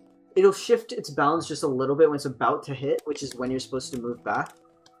 It'll shift its balance just a little bit when it's about to hit, which is when you're supposed to move back.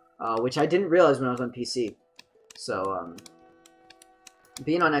 Which I didn't realize when I was on PC. So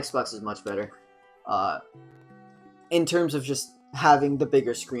being on Xbox is much better. In terms of just having the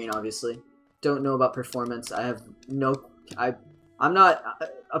bigger screen, obviously. Don't know about performance. I'm not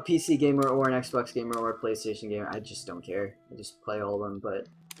a PC gamer or an Xbox gamer or a PlayStation gamer. I just don't care. I just play all of them. But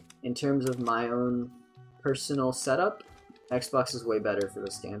in terms of my own personal setup, Xbox is way better for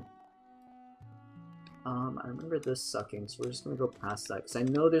this game. I remember this sucking, so we're just gonna go past that. Because I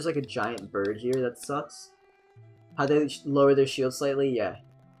know there's like a giant bird here that sucks. How they lower their shield slightly? Yeah.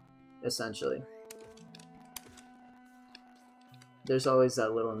 Essentially. There's always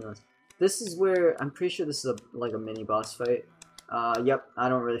that little nuance. This is where, I'm pretty sure this is like a mini boss fight. Yep, I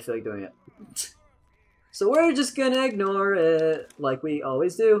don't really feel like doing it. So we're just gonna ignore it, like we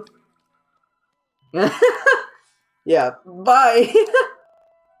always do. Yeah, bye!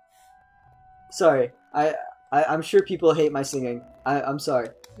 Sorry, I'm sure people hate my singing. I'm sorry.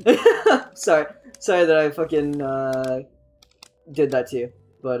 Sorry that I fucking, did that to you.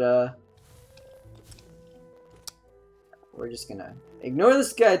 But, we're just gonna ignore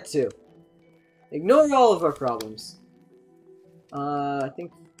this guy too. Ignore all of our problems. I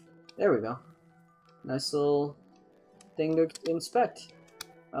think... There we go. Nice little thing to inspect.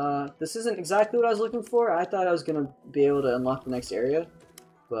 This isn't exactly what I was looking for. I thought I was gonna be able to unlock the next area.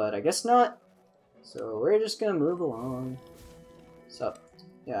 But I guess not. So we're just gonna move along. What's up?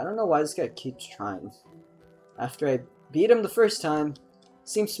 Yeah, I don't know why this guy keeps trying. After I beat him the first time,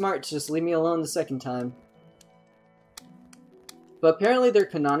 seems smart to just leave me alone the second time. But apparently they're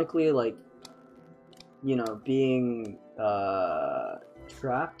canonically, like, you know, being,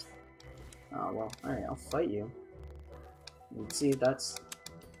 trapped. Oh, well, alright, I'll fight you. Let's see, that's...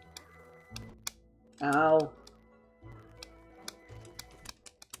 Ow.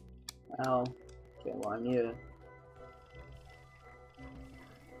 Ow. Okay, well, I need to...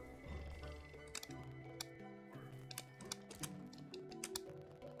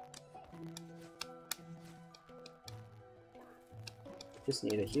 Just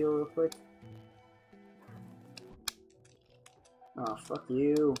need to heal real quick. Oh, fuck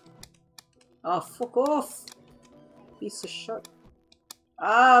you. Oh, fuck off! Piece of shit.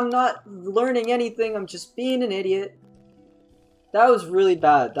 Ah, I'm not learning anything, I'm just being an idiot. That was really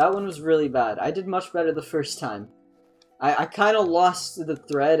bad. That one was really bad. I did much better the first time. I kind of lost the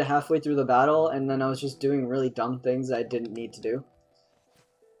thread halfway through the battle, and then I was just doing really dumb things I didn't need to do.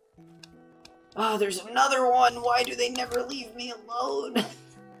 Oh, there's another one! Why do they never leave me alone?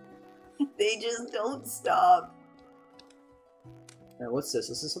 They just don't stop. Alright, what's this?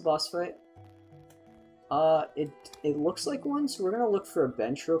 Is this a boss fight? It looks like one, so we're gonna look for a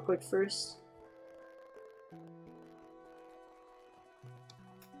bench real quick first.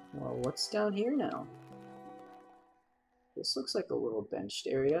 Well, what's down here now? This looks like a little benched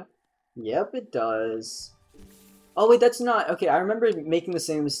area. Yep, it does. Oh wait, that's not... Okay, I remember making the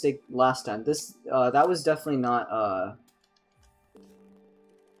same mistake last time. This, that was definitely not,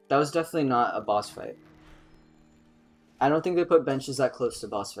 That was definitely not a boss fight. I don't think they put benches that close to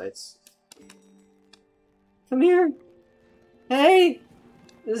boss fights. Come here! Hey!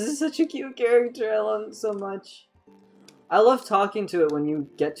 This is such a cute character, I love it so much. I love talking to it when you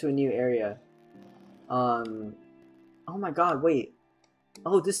get to a new area. Oh my god, wait.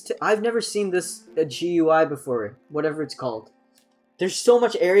 Oh, I've never seen this GUI before, whatever it's called. There's so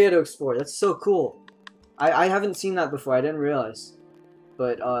much area to explore, that's so cool. I haven't seen that before, I didn't realize.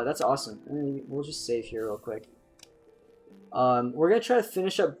 But, that's awesome. We'll just save here real quick. We're gonna try to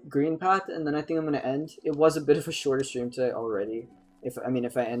finish up Green Path, and then I think I'm gonna end. It was a bit of a shorter stream today already. If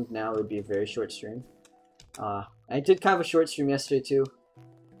I end now, it would be a very short stream. I did kind of a short stream yesterday too,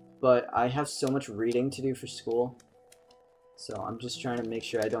 but I have so much reading to do for school. So I'm just trying to make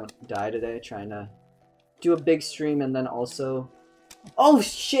sure I don't die today, trying to do a big stream and then also... Oh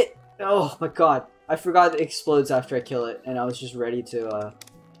shit! Oh my god. I forgot it explodes after I kill it, and I was just ready to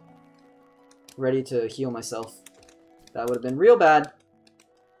heal myself. That would have been real bad.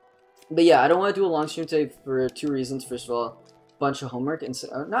 But yeah, I don't want to do a long stream today for two reasons. First of all, bunch of homework, and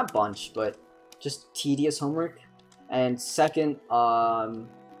not bunch, but just tedious homework. And second, I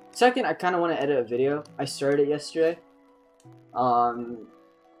kind of want to edit a video. I started it yesterday, and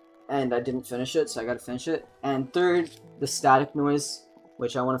I didn't finish it, so I got to finish it. And third, the static noise,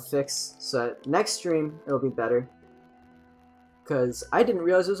 which I want to fix, so that next stream it'll be better. Because I didn't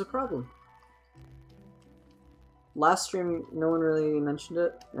realize it was a problem. Last stream, no one really mentioned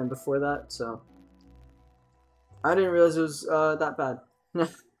it, and before that, so I didn't realize it was that bad.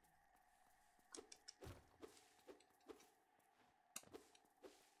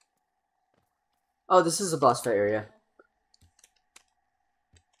 Oh, this is a boss fight area.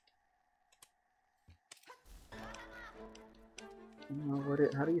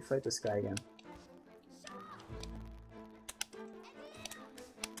 How do you fight this guy again?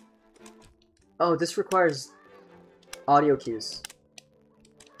 Oh, this requires audio cues.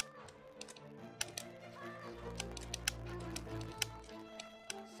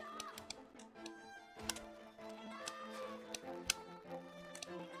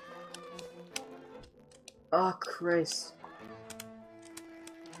 Oh, Christ.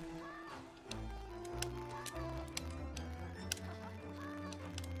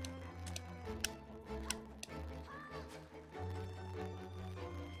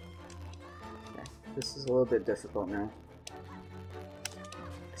 Okay, this is a little bit difficult now.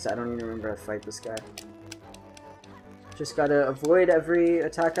 Because I don't even remember how to fight this guy. Just gotta avoid every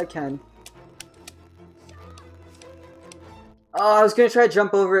attack I can. Oh, I was gonna try to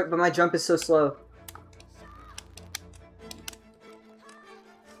jump over it, but my jump is so slow.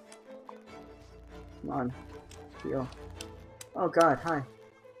 Come on. Heal. Oh god, hi.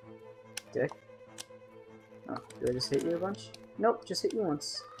 Dick. Oh, did I just hit you a bunch? Nope, just hit you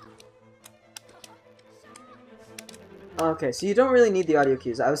once. Okay, so you don't really need the audio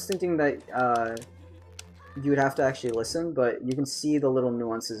cues. I was thinking that you would have to actually listen, but you can see the little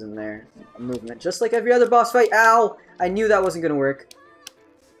nuances in their movement. Just like every other boss fight. Ow! I knew that wasn't gonna work.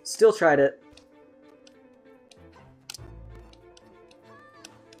 Still tried it.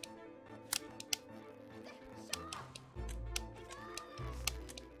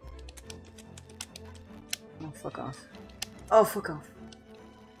 fuck off. Oh, fuck off.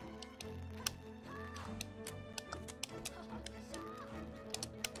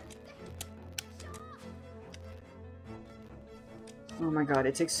 Oh my god,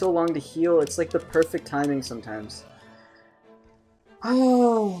 it takes so long to heal. It's like the perfect timing sometimes.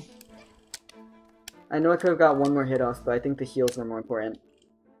 Oh! I know I could have got one more hit off, but I think the heals were more important.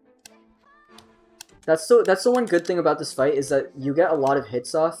 That's the one good thing about this fight, is that you get a lot of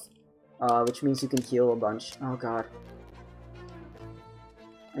hits off, which means you can heal a bunch. Oh god.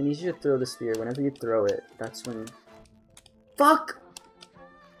 I need you to throw the spear. Whenever you throw it, that's when... Fuck!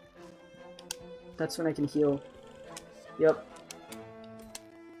 That's when I can heal. Yep.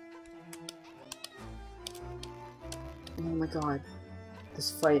 Oh my god.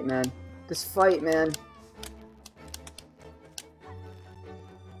 This fight, man. This fight, man.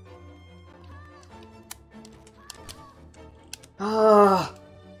 Ah!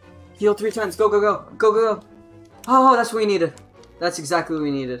 Heal 3 times. Go, go, go. Go, go, go. Oh, that's what we needed. That's exactly what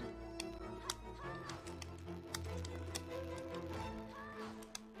we needed.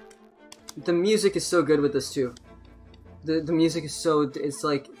 The music is so good with this, too. The music is so... It's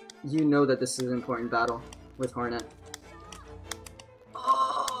like, you know that this is an important battle with Hornet.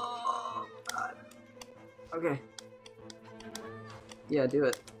 Oh, God. Okay. Yeah, do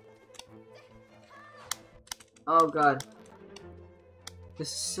it. Oh, God.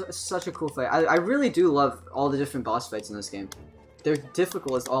 This is such a cool fight. I really do love all the different boss fights in this game. They're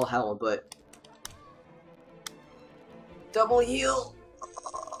difficult as all hell, but... Double heal!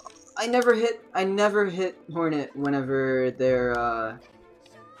 I never hit Hornet whenever they're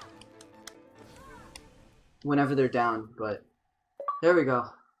down, but... There we go.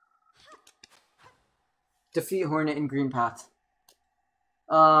 Defeat Hornet in Green Path.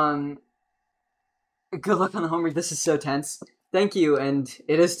 Good luck on the homework. This is so tense. Thank you, and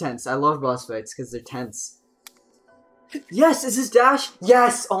it is tense. I love boss fights because they're tense. Yes, is this dash?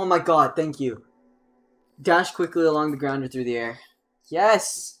 Yes! Oh my god, thank you. Dash quickly along the ground or through the air.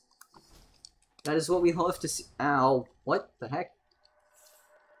 Yes! That is what we love to see. Ow. What the heck?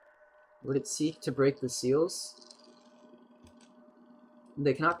 Would it seek to break the seals?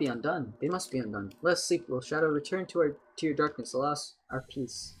 They cannot be undone. They must be undone. Let us sleep, will shadow. Return to your darkness. Alas, our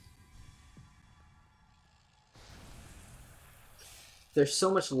peace. There's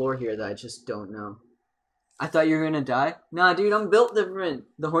so much lore here that I just don't know. I thought you were gonna die? Nah, dude, I'm built different.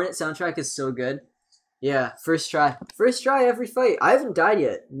 The Hornet soundtrack is so good. Yeah, first try. First try every fight. I haven't died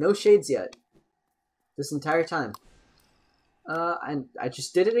yet. No shades yet. This entire time. And I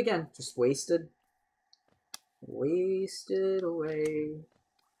just did it again. Just wasted. Wasted away.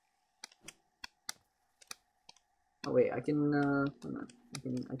 Oh wait, I can, hold on.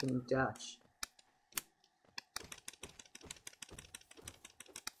 I can dash.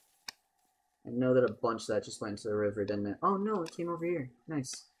 I know that a bunch of that just went into the river, didn't it? Oh no, it came over here.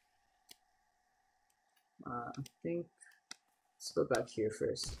 Nice. I think... Let's go back here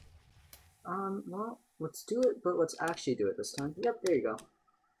first. Well, let's do it, but let's actually do it this time. Yep, there you go.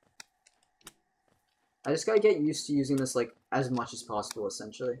 I just gotta get used to using this, like, as much as possible,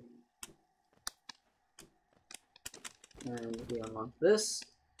 essentially. And we unlock this,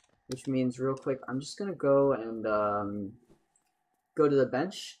 which means, real quick, I'm just gonna go and, go to the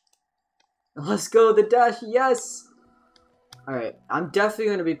bench. Let's go, the dash, yes! Alright, I'm definitely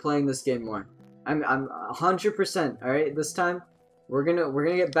gonna be playing this game more. I'm 100%, alright, this time. We're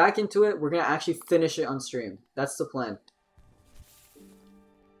gonna get back into it, we're gonna actually finish it on stream. That's the plan.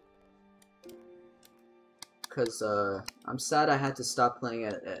 Because, I'm sad I had to stop playing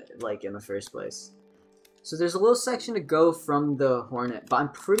it, like, in the first place. So there's a little section to go from the Hornet, but I'm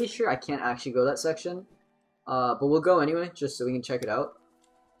pretty sure I can't actually go that section. But we'll go anyway, just so we can check it out.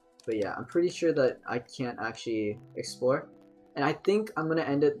 But yeah, I'm pretty sure that I can't actually explore. And I think I'm gonna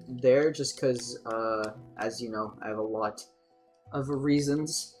end it there, just because, as you know, I have a lot of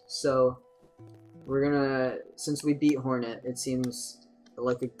reasons. So, we're gonna, since we beat Hornet, it seems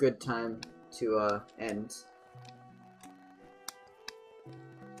like a good time to, end.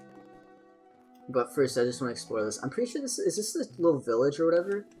 But first, I just want to explore this. I'm pretty sure this is this little village or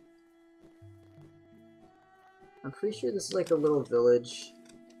whatever? I'm pretty sure this is like a little village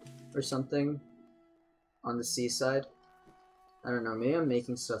or something on the seaside. I don't know, maybe I'm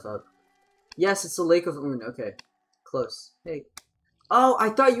making stuff up. Yes, it's the Lake of Un. Okay, close. Hey. Oh, I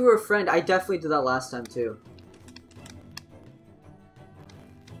thought you were a friend. I definitely did that last time too.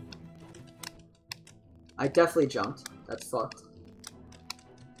 I definitely jumped. That's fucked.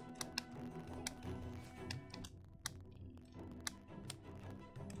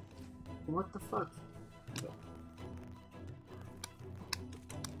 What the fuck?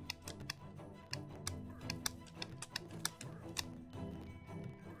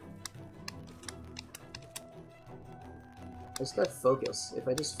 just gotta focus. If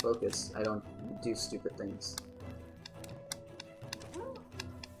I just focus, I don't do stupid things.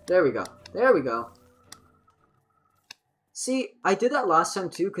 There we go. There we go. See, I did that last time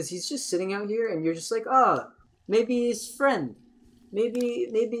too, because he's just sitting out here, and you're just like, ah, maybe he's friend.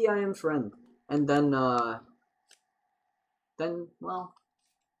 Maybe I am friend. And then, well,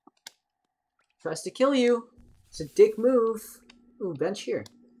 tries to kill you. It's a dick move. Ooh, bench here.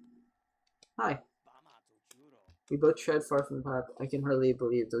 Hi. We both tread far from the path. I can hardly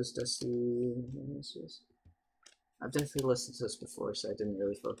believe those dusty... I've definitely listened to this before, so I didn't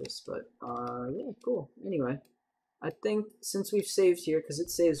really focus, but, yeah, cool. Anyway, I think since we've saved here, because it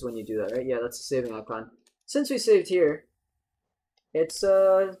saves when you do that, right? Yeah, that's a saving icon. Since we saved here, it's,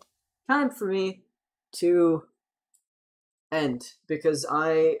 time for me to end, because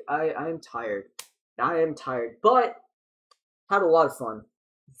I'm tired. I am tired, but had a lot of fun.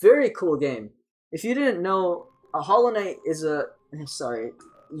 Very cool game. If you didn't know, Hollow Knight is a... Sorry,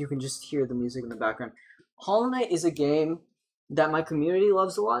 you can just hear the music in the background. Hollow Knight is a game that my community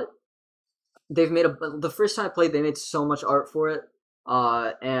loves a lot. They've made the first time I played, they made so much art for it,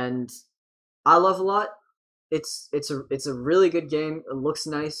 and I love a lot. It's a really good game. It looks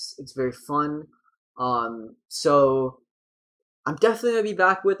nice. It's very fun. So I'm definitely gonna be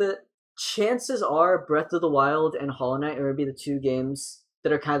back with it. Chances are Breath of the Wild and Hollow Knight are gonna be the two games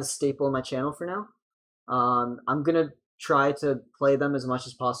that are kind of the staple on my channel for now. I'm gonna try to play them as much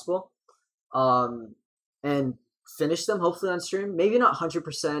as possible. And finish them hopefully on stream. Maybe not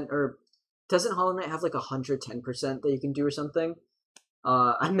 100%, or doesn't Hollow Knight have like 110% that you can do or something?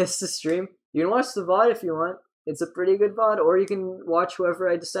 I missed the stream. You can watch the VOD if you want. It's a pretty good VOD, or you can watch whoever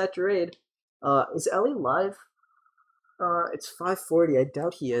I decide to raid. Is Ellie live? It's 5:40. I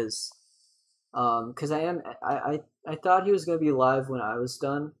doubt he is. Cause I thought he was gonna be live when I was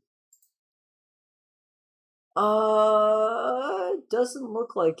done. Doesn't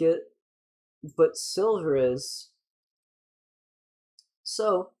look like it. But Silver is.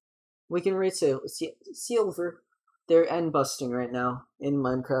 So, we can raid Silver. They're end busting right now in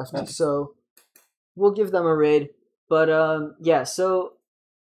Minecraft, so we'll give them a raid. But yeah. So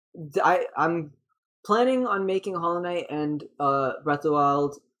I'm planning on making Hollow Knight and Breath of the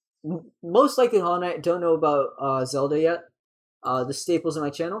Wild. Most likely Hollow Knight. Don't know about Zelda yet. The staples of my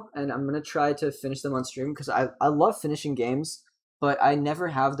channel, and I'm gonna try to finish them on stream because I love finishing games, but I never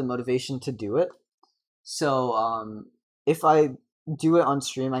have the motivation to do it. So if I do it on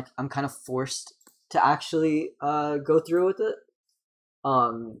stream, I'm kind of forced to actually go through with it.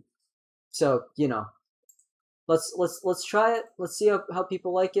 So you know, let's try it. Let's see how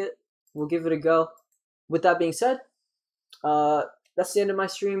people like it. We'll give it a go. With that being said, that's the end of my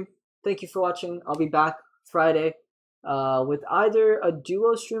stream. Thank you for watching. I'll be back Friday with either a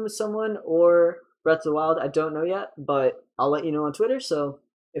duo stream with someone or Breath of the Wild. I don't know yet, but I'll let you know on Twitter. So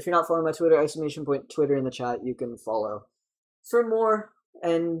if you're not following my Twitter, !Twitter in the chat, you can follow for more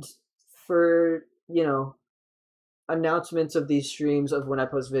and for, you know, announcements of these streams, of when I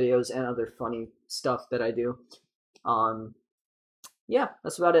post videos and other funny stuff that I do. Yeah,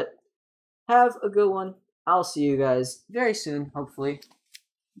 that's about it. Have a good one. I'll see you guys very soon, hopefully.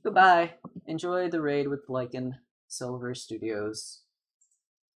 Goodbye. Enjoy the raid with Lycan Silver Studios.